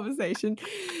half conversation.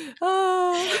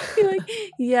 You're like,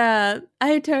 yeah,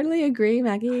 I totally agree,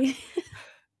 Maggie.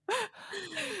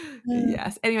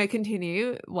 Yes. Anyway,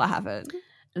 continue. What happened?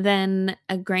 Then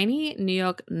a grainy New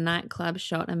York nightclub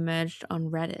shot emerged on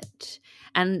Reddit.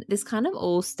 And this kind of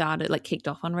all started, like kicked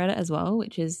off on Reddit as well,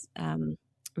 which is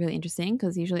really interesting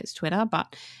because usually it's Twitter.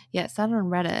 But yeah, it started on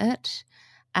Reddit.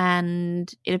 And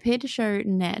it appeared to show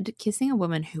Ned kissing a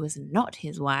woman who was not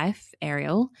his wife,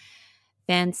 Ariel.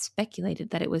 Fans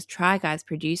speculated that it was Try Guys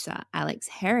producer, Alex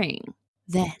Herring.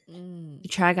 Then the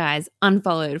Try Guys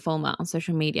unfollowed Fulmer on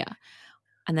social media.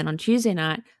 And then on Tuesday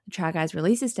night, the Try Guys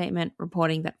released a statement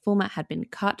reporting that Fulmer had been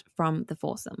cut from the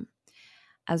foursome.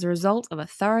 As a result of a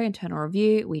thorough internal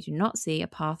review, we do not see a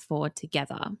path forward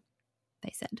together,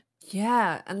 they said.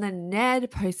 Yeah, and then Ned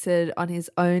posted on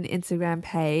his own Instagram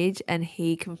page and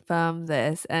he confirmed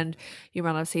this, and you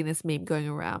might have seen this meme going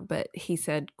around, but he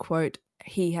said, quote,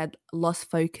 he had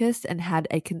lost focus and had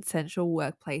a consensual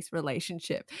workplace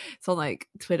relationship. So on like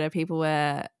Twitter, people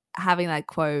were having that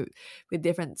quote with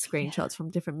different screenshots from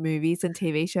different movies and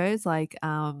TV shows, like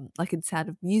in Sound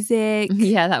of Music.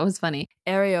 Yeah, that was funny.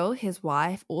 Ariel, his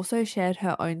wife, also shared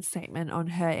her own statement on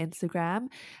her Instagram,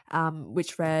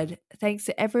 which read, "Thanks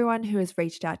to everyone who has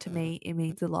reached out to me. It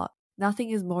means a lot.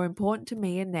 Nothing is more important to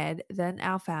me and Ned than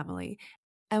our family.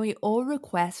 And we all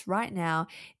request right now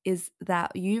is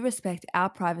that you respect our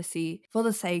privacy for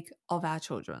the sake of our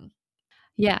children."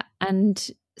 Yeah, and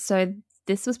so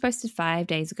this was posted 5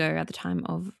 days ago at the time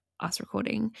of us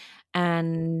recording,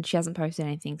 and she hasn't posted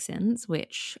anything since,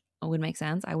 which would make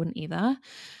sense. I wouldn't either.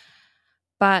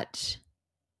 But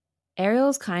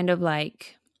Ariel's kind of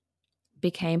like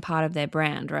became part of their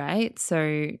brand, right?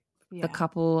 So the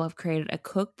couple have created a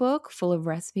cookbook full of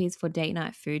recipes for date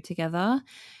night food together.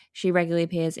 She regularly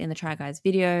appears in the Try Guys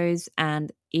videos,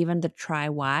 and even the Try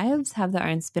Wives have their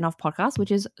own spin-off podcast,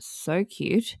 which is so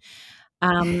cute.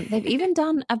 They've even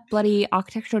done a bloody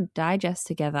architectural digest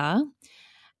together,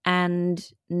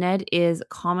 and Ned is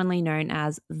commonly known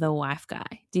as the wife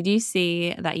guy. Did you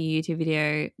see that YouTube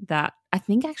video that I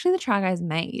think actually the Try Guys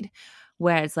made,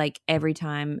 where it's like every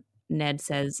time Ned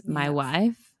says my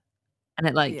wife, and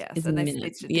it like is a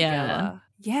minute. Yeah.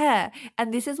 Yeah.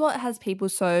 And this is what has people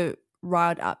so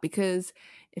riled up, because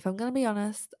if I'm going to be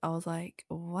honest, I was like,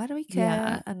 why do we care?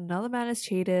 Yeah. Another man has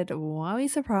cheated. Why are we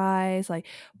surprised? Like,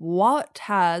 what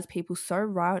has people so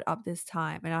riled up this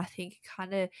time? And I think it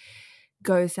kind of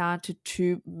goes down to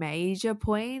two major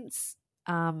points.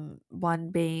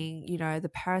 One being, you know, the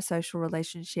parasocial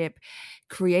relationship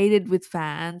created with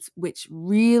fans, which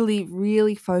really,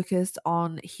 really focused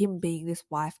on him being this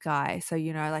wife guy. So,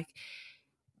 you know, like,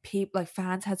 people, like,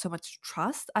 fans had so much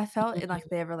trust, I felt, in like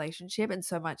their relationship, and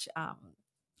so much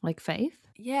Like faith?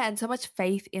 yeah, and so much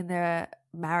faith in their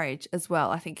marriage as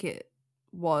well. I think it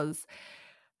was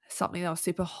something that was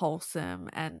super wholesome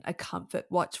and a comfort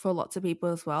watch for lots of people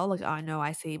as well. Like, I know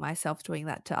I see myself doing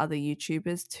that to other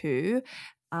YouTubers too.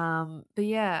 But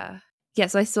yeah. Yeah,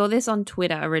 so I saw this on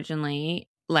Twitter originally,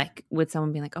 like with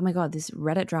someone being like, oh my God, this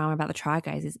Reddit drama about the Try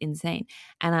Guys is insane.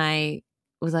 And I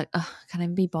was like, oh, can I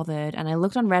be bothered? And I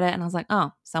looked on Reddit and I was like,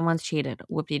 oh, someone's cheated.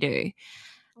 Whoop-de-doo.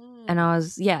 And I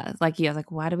was, yeah, like you, I was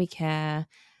like, why do we care?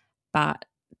 But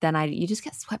then you just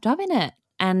get swept up in it.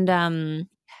 And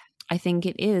I think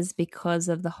it is because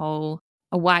of the whole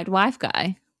a white wife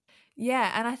guy.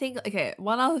 Yeah, and I think, okay,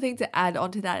 one other thing to add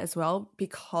onto that as well,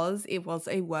 because it was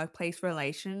a workplace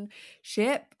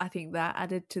relationship, I think that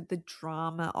added to the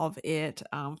drama of it.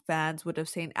 Fans would have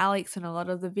seen Alex in a lot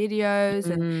of the videos,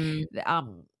 and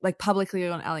like publicly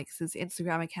on Alex's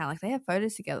Instagram account, like they have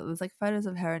photos together. There's like photos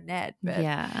of her and Ned, but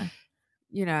Yeah.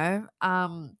 you know,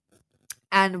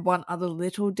 and one other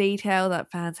little detail that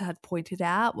fans had pointed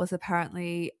out was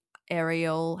apparently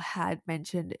Ariel had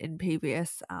mentioned in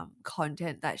previous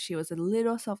content that she was a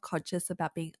little self-conscious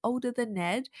about being older than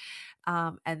Ned.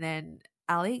 And then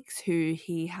Alex, who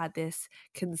he had this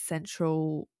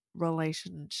consensual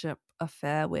relationship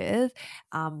affair with,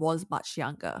 was much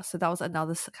younger. So that was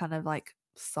another kind of like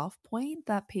soft point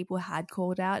that people had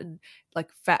called out, and like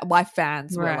why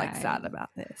fans were like sad about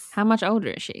this. How much older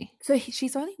is she? So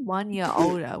she's only 1 year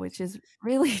older, which is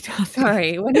really nothing.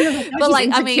 Sorry, when you were like, but like,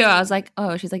 insecure, I mean, I was like,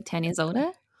 oh, she's like 10 years older.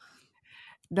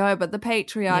 No, but the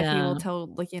patriarchy will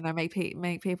tell, like, you know, make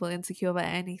people insecure about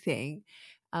anything.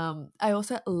 I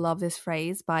also love this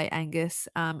phrase by Angus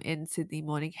in Sydney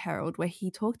Morning Herald, where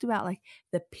he talked about like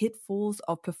the pitfalls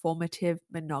of performative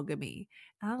monogamy.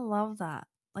 And I love that.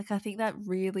 Like, I think that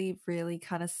really, really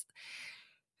kind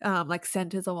of like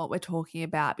centers on what we're talking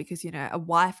about, because, you know, a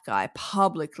wife guy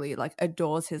publicly like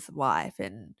adores his wife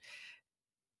and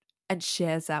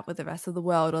shares that with the rest of the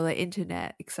world or the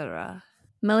internet, etc.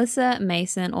 Melissa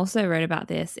Mason also wrote about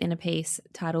this in a piece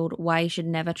titled Why You Should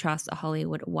Never Trust a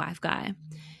Hollywood Wife Guy.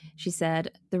 She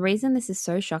said, the reason this is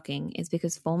so shocking is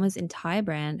because Fulmer's entire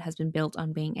brand has been built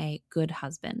on being a good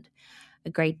husband, a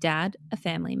great dad, a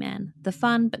family man, the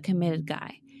fun but committed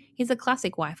guy. He's a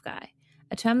classic wife guy,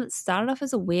 a term that started off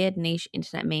as a weird niche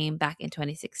internet meme back in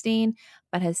 2016,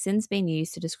 but has since been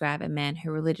used to describe a man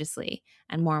who religiously,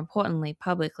 and more importantly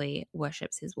publicly,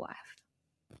 worships his wife.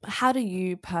 How do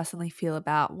you personally feel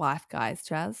about wife guys,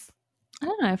 Jazz? I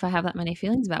don't know if I have that many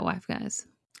feelings about wife guys.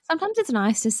 Sometimes it's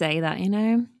nice to say that, you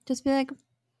know, just be like,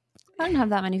 I don't have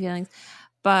that many feelings.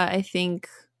 But I think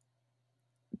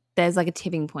there's like a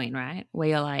tipping point, right? Where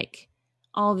you're like,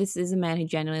 oh, this is a man who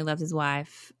genuinely loves his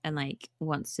wife and like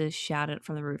wants to shout it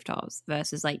from the rooftops,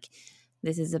 versus like,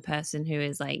 this is a person who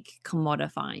is like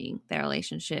commodifying their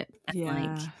relationship and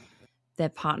like their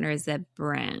partner is their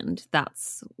brand.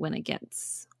 That's when it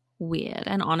gets weird.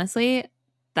 And honestly,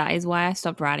 that is why I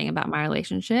stopped writing about my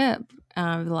relationship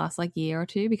over the last like year or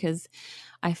two, because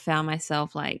I found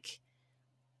myself like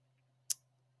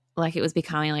it was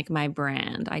becoming like my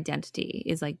brand identity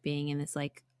is like being in this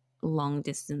like long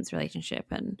distance relationship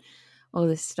and all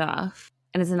this stuff.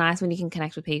 And it's nice when you can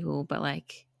connect with people, but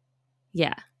like,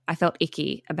 yeah, I felt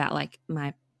icky about like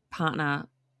my partner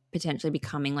potentially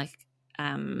becoming like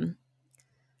a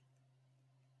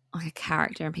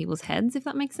character in people's heads, if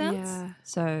that makes sense. Yeah.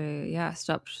 So yeah, I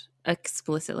stopped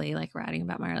explicitly like writing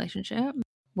about my relationship.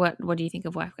 What do you think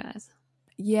of wife guys?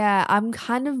 Yeah, I'm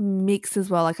kind of mixed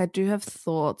as well. Like, I do have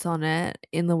thoughts on it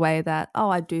in the way that, oh,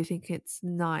 I do think it's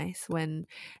nice when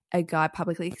a guy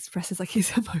publicly expresses like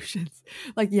his emotions.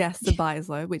 Like, yes, the bar is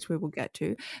low, which we will get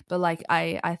to, but like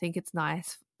I think it's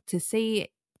nice to see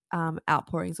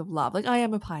outpourings of love. Like, I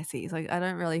am a Pisces. Like, I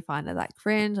don't really find it that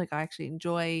cringe. Like, I actually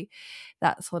enjoy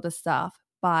that sort of stuff,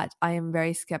 but I am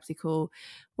very skeptical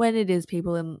when it is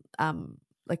people in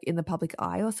like in the public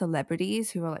eye, or celebrities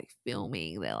who are like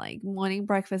filming their like morning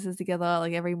breakfasts together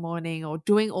like every morning, or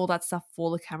doing all that stuff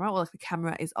for the camera, or like the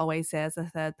camera is always there as a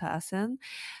third person.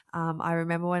 I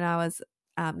remember when I was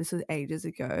this was ages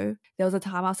ago. There was a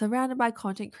time I was surrounded by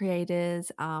content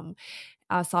creators,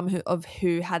 some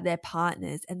who had their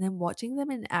partners, and then watching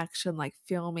them in action, like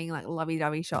filming like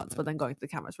lovey-dovey shots, but then going to the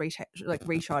cameras,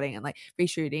 reshotting and like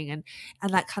reshooting, and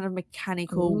that kind of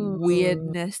mechanical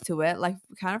weirdness to it, like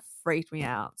kind of freaked me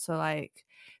out. So like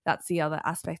that's the other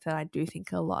aspect that I do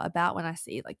think a lot about when I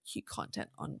see like cute content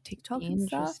on TikTok and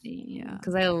stuff. Yeah,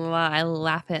 because I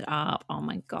lap it up. Oh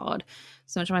my god,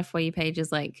 so much of my For You page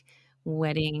is like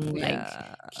wedding, like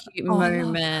cute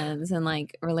moments and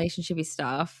like relationshipy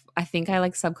stuff. I think I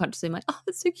like subconsciously I'm like, oh,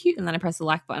 that's so cute, and then I press the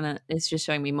like button and it's just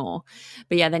showing me more.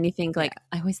 But yeah, then you think like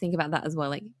I always think about that as well,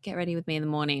 like get ready with me in the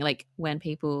morning, like when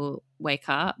people wake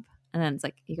up, and then it's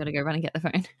like you got to go run and get the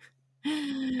phone.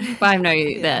 But I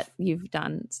know that you've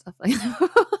done stuff like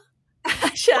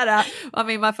that. Shut up. I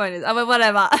mean, my phone is, I mean,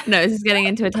 whatever. No, this is getting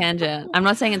into a tangent. I'm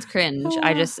not saying it's cringe.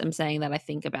 I just am saying that I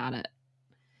think about it.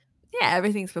 Yeah,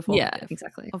 everything's performative. Yeah,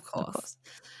 exactly. Of course.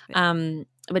 Yeah.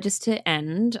 But just to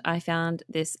end, I found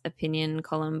this opinion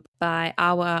column by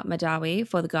Awa Madawi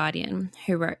for The Guardian,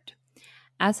 who wrote,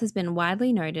 as has been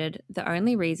widely noted, the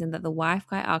only reason that the wife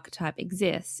guy archetype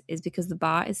exists is because the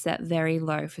bar is set very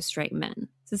low for straight men.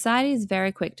 Society is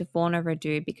very quick to fawn over a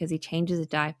dude because he changes a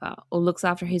diaper or looks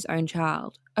after his own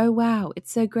child. Oh wow,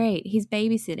 it's so great. He's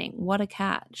babysitting. What a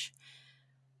catch.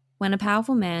 When a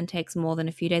powerful man takes more than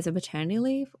a few days of paternity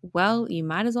leave, well, you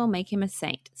might as well make him a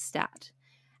saint, stat.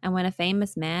 And when a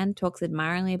famous man talks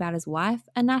admiringly about his wife,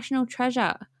 a national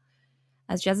treasure.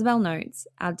 As Jezebel notes,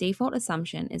 our default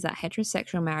assumption is that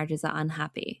heterosexual marriages are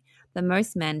unhappy, that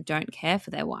most men don't care for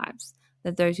their wives,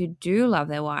 that those who do love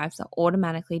their wives are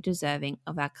automatically deserving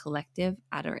of our collective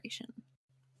adoration.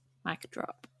 Mic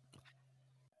drop.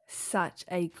 Such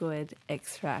a good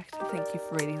extract. Thank you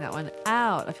for reading that one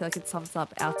out. I feel like it sums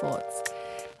up our thoughts.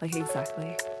 Like,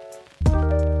 exactly.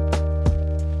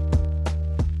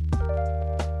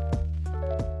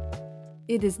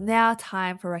 It is now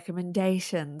time for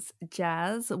recommendations.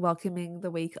 Jazz, welcoming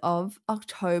the week of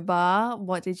October.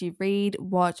 What did you read,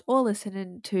 watch, or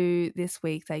listen to this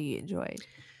week that you enjoyed?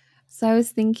 So I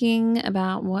was thinking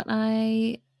about what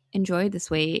I enjoyed this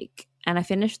week, and I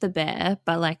finished The Bear,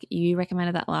 but like you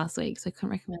recommended that last week, so I couldn't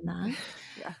recommend that.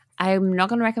 Yeah. I'm not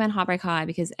going to recommend Heartbreak High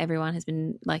because everyone has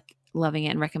been like loving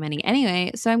it and recommending it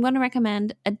anyway. So I'm going to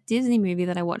recommend a Disney movie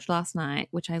that I watched last night,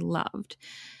 which I loved.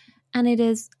 And it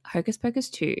is Hocus Pocus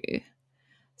 2.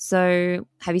 So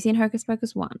have you seen Hocus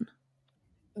Pocus 1?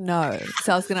 No.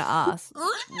 So I was going to ask,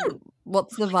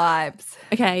 what's the vibes?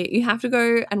 Okay, you have to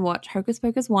go and watch Hocus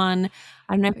Pocus 1.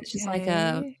 I don't know if it's just like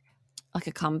a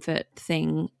comfort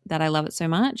thing that I love it so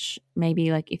much.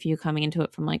 Maybe like if you're coming into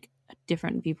it from like a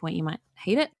different viewpoint, you might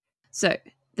hate it. So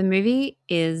the movie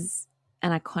is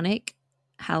an iconic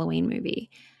Halloween movie,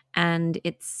 and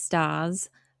it stars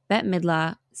Bette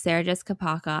Midler, Sarah Jessica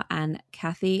Parker, and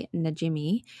Kathy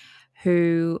Najimy,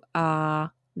 who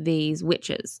are these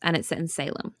witches, and it's set in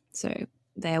Salem. So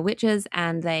they are witches,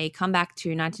 and they come back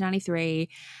to 1993,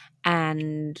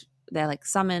 and they're like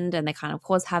summoned, and they kind of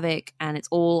cause havoc, and it's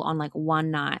all on like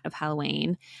one night of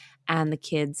Halloween, and the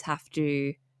kids have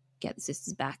to get the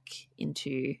sisters back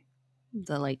into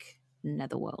the like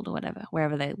netherworld or whatever,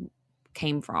 wherever they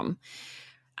came from,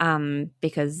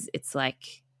 because it's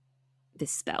like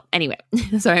this spell. Anyway,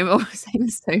 sorry, I'm always saying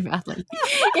this so badly.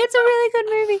 It's a really good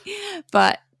movie.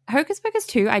 But Hocus Pocus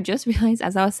 2, I just realized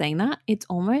as I was saying that, it's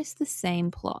almost the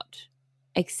same plot,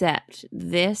 except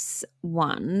this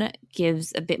one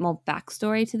gives a bit more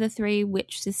backstory to the three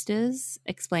witch sisters,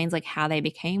 explains like how they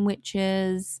became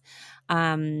witches,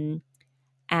 and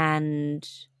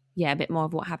yeah, a bit more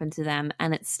of what happened to them.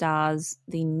 And it stars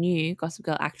the new Gossip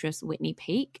Girl actress Whitney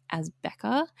Peak as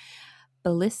Becca,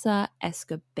 Belissa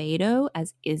Escobedo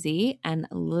as Izzy, and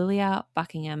Lilia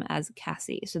Buckingham as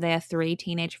Cassie. So they are three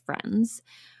teenage friends.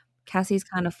 Cassie's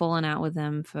kind of fallen out with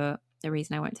them for a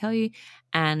reason I won't tell you,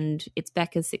 and it's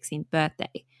Becca's 16th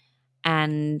birthday.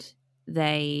 And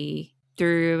they,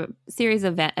 through a series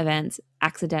of events,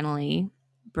 accidentally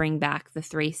bring back the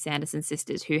three Sanderson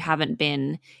sisters who haven't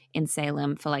been in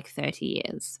Salem for like 30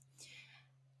 years.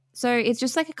 So it's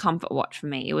just like a comfort watch for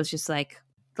me. It was just like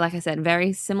I said,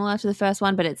 very similar to the first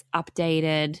one, but it's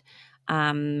updated.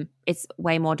 It's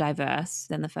way more diverse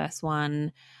than the first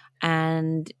one,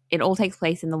 and it all takes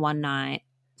place in the one night.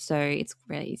 So it's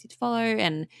really easy to follow,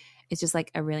 and it's just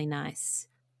like a really nice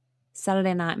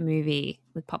Saturday night movie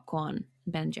with popcorn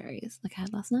and Ben & Jerry's like I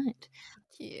had last night.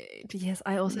 Cute. Yes,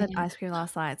 I also had ice cream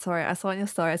last night. Sorry, I saw in your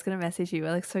story. I was going to message you.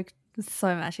 We're like so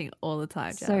matching all the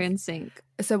time, Jazz. So in sync.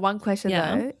 So one question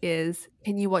though is,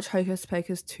 can you watch Hocus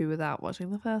Pocus 2 without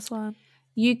watching the first one?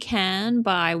 You can,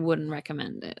 but I wouldn't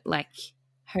recommend it. Like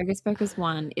Hocus Pocus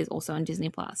 1 is also on Disney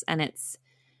Plus, and it's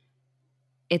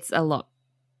a lot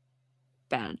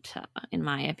better in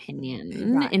my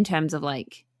opinion, Right. in terms of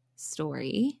like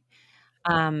story.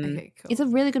 Okay, cool. It's a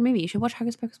really good movie. You should watch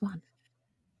Hocus Pocus 1.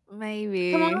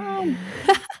 Maybe. Come on.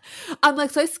 I'm like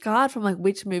so scarred from like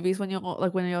witch movies when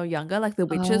you're younger, like The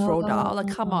Witches, Roald Dahl. Like,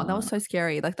 come on, that was so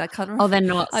scary. Like that kind of. Oh, they're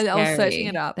not scary. I was searching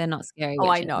it up. They're not scary. Oh,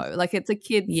 witches. I know. Like it's a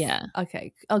kid's. Yeah.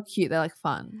 Okay. Oh, cute. They're like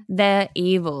fun. They're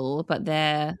evil, but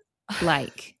they're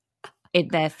like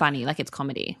they're funny. Like it's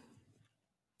comedy.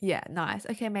 Yeah. Nice.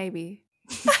 Okay. Maybe.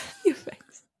 Your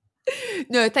face.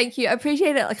 No, thank you. I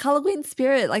appreciate it. Like Halloween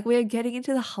spirit. Like we're getting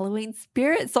into the Halloween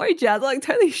spirit. Sorry, Jazz. I like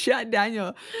totally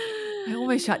I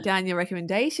almost shut down your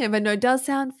recommendation, but no, it does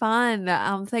sound fun.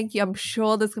 Thank you. I'm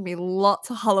sure there's gonna be lots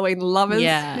of Halloween lovers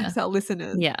as our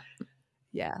listeners. Yeah.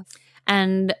 Yeah.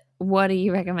 And what are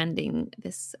you recommending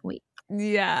this week?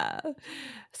 Yeah.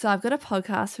 So I've got a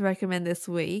podcast to recommend this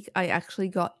week. I actually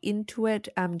got into it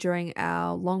during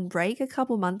our long break a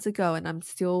couple months ago, and I'm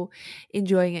still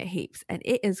enjoying it heaps. And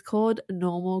it is called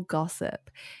Normal Gossip.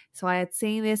 So I had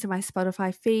seen this in my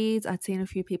Spotify feeds. I'd seen a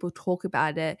few people talk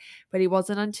about it, but it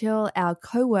wasn't until our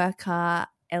coworker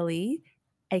Ellie,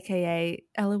 aka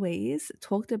Eloise,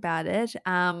 talked about it.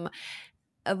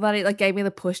 But it like gave me the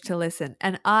push to listen,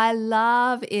 and I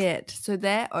love it. So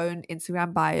their own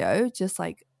Instagram bio, just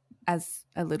like as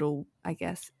a little, I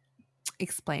guess,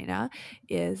 explainer,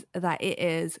 is that it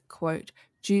is, quote,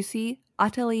 juicy,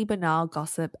 utterly banal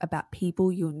gossip about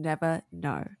people you'll never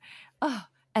know. Oh,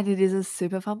 and it is a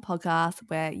super fun podcast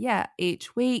where,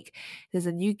 each week there's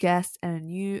a new guest and a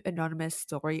new anonymous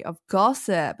story of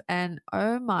gossip. And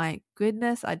oh my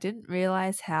goodness, I didn't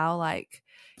realize how like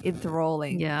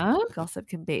enthralling gossip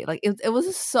can be. Like it was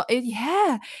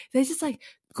there's just like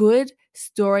good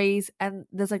stories, and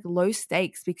there's like low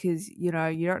stakes because you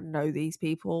don't know these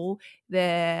people.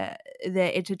 They're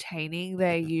entertaining.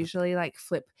 They usually like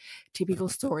flip typical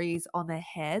stories on their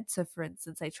head. So for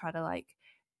instance, they try to like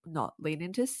not lean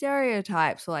into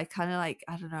stereotypes or like kind of like,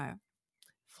 I don't know,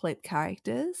 flip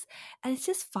characters, and it's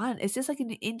just fun. It's just like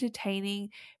an entertaining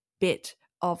bit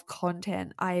of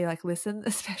content. I like listen,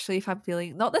 especially if I'm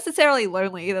feeling not necessarily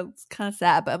lonely. That's kind of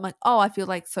sad, but I'm like, oh, I feel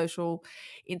like social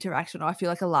interaction, or I feel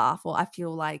like a laugh, or I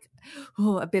feel like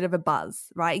a bit of a buzz,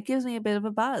 right? It gives me a bit of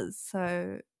a buzz.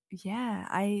 So yeah,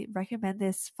 I recommend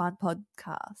this fun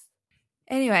podcast.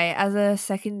 Anyway, as a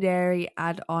secondary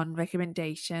add-on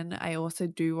recommendation, I also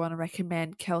do want to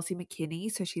recommend Kelsey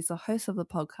McKinney. So she's the host of the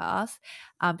podcast.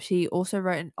 She also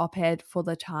wrote an op-ed for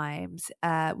The Times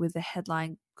with a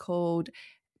headline called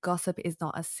Gossip is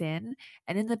Not a Sin.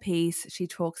 And in the piece, she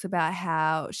talks about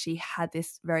how she had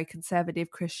this very conservative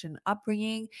Christian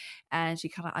upbringing, and she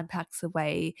kind of unpacks the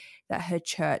way that her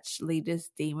church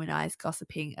leaders demonize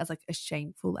gossiping as like a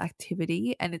shameful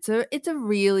activity. And it's a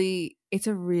really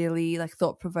like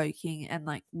thought-provoking and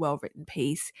like well-written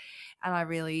piece. And I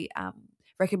really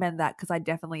recommend that because I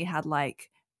definitely had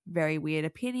like very weird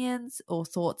opinions or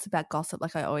thoughts about gossip.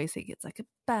 Like I always think it's like a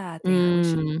bad thing, I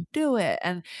shouldn't do it.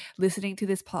 And listening to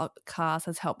this podcast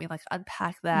has helped me like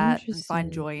unpack that and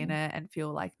find joy in it and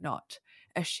feel like not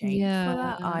ashamed for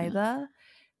that either.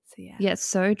 So yeah, it's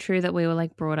so true that we were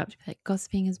like brought up to be like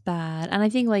gossiping is bad, and I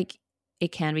think like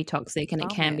it can be toxic and it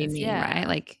can be mean, right?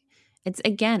 Like it's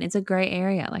a gray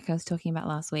area, like I was talking about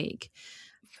last week.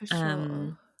 For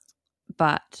sure.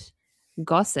 But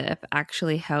gossip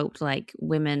actually helped like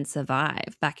women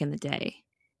survive back in the day.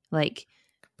 Like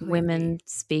women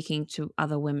speaking to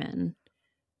other women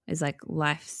is like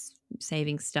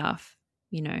life-saving stuff,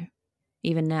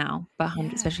 even now, but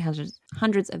especially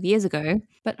hundreds of years ago.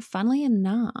 But funnily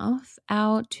enough,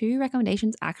 our two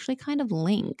recommendations actually kind of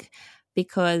link,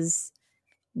 because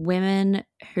women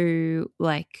who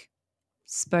like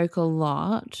spoke a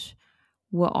lot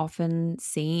were often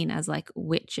seen as like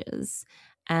witches.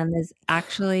 And there's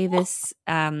actually this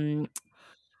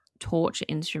torture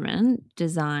instrument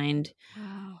designed.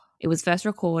 Wow. It was first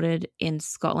recorded in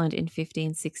Scotland in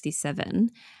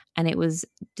 1567, and it was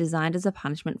designed as a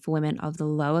punishment for women of the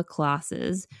lower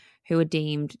classes who were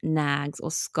deemed nags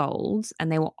or scolds,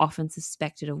 and they were often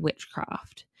suspected of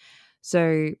witchcraft.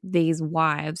 So these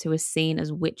wives who were seen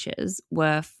as witches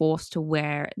were forced to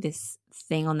wear this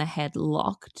thing on the head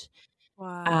locked.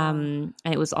 Wow. And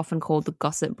it was often called the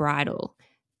gossip bridle.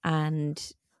 And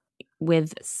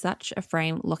with such a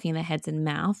frame locking their heads and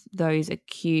mouth, those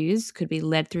accused could be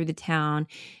led through the town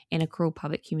in a cruel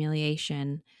public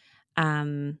humiliation,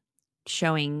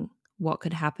 showing what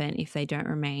could happen if they don't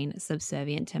remain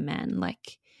subservient to men.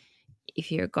 Like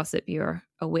if you're a gossip, you're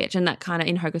a witch. And that kind of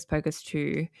in Hocus Pocus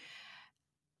too,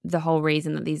 the whole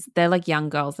reason that they're like young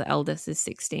girls, the eldest is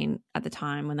 16 at the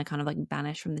time when they're kind of like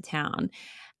banished from the town.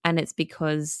 And it's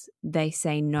because they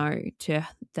say no to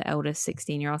the eldest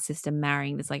 16-year-old sister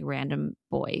marrying this like random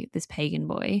boy, this pagan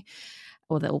boy,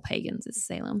 or they're all pagans, it's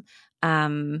Salem.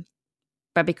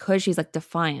 But because she's like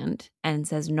defiant and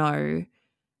says no,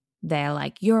 they're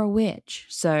like, you're a witch.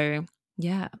 So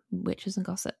yeah, witches and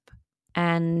gossip.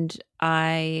 And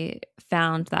I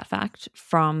found that fact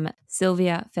from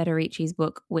Silvia Federici's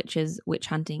book, Witches, Witch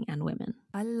Hunting and Women.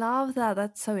 I love that.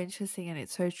 That's so interesting and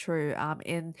it's so true.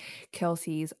 In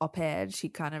Kelsey's op-ed, she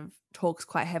kind of talks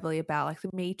quite heavily about like the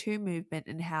Me Too movement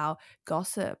and how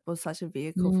gossip was such a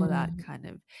vehicle for that kind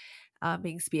of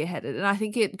being spearheaded. And I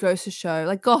think it goes to show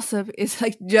like gossip is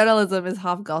like journalism is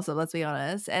half gossip, let's be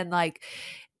honest. And like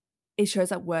it shows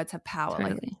that words have power. Totally.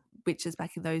 Like witches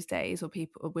back in those days, or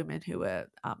people or women who were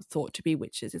thought to be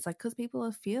witches, it's like because people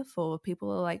are fearful,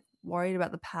 people are like worried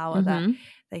about the power that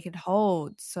they can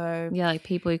hold. So yeah, like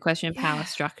people who question power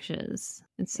structures.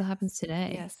 It still happens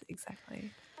today. Yes,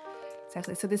 exactly.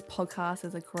 So this podcast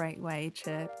is a great way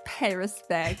to pay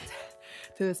respect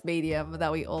to this medium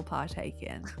that we all partake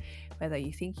in, whether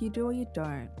you think you do or you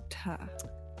don't.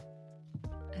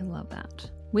 I love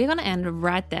that. We're going to end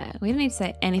right there. We don't need to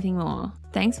say anything more.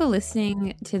 Thanks for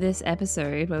listening to this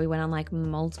episode where we went on like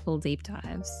multiple deep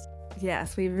dives.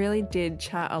 Yes, we really did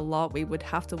chat a lot. We would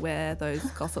have to wear those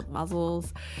gossip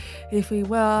muzzles if we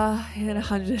were in a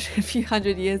few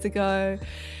hundred years ago.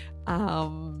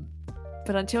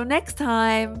 But until next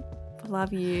time,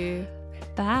 love you.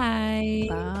 Bye.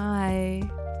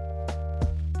 Bye.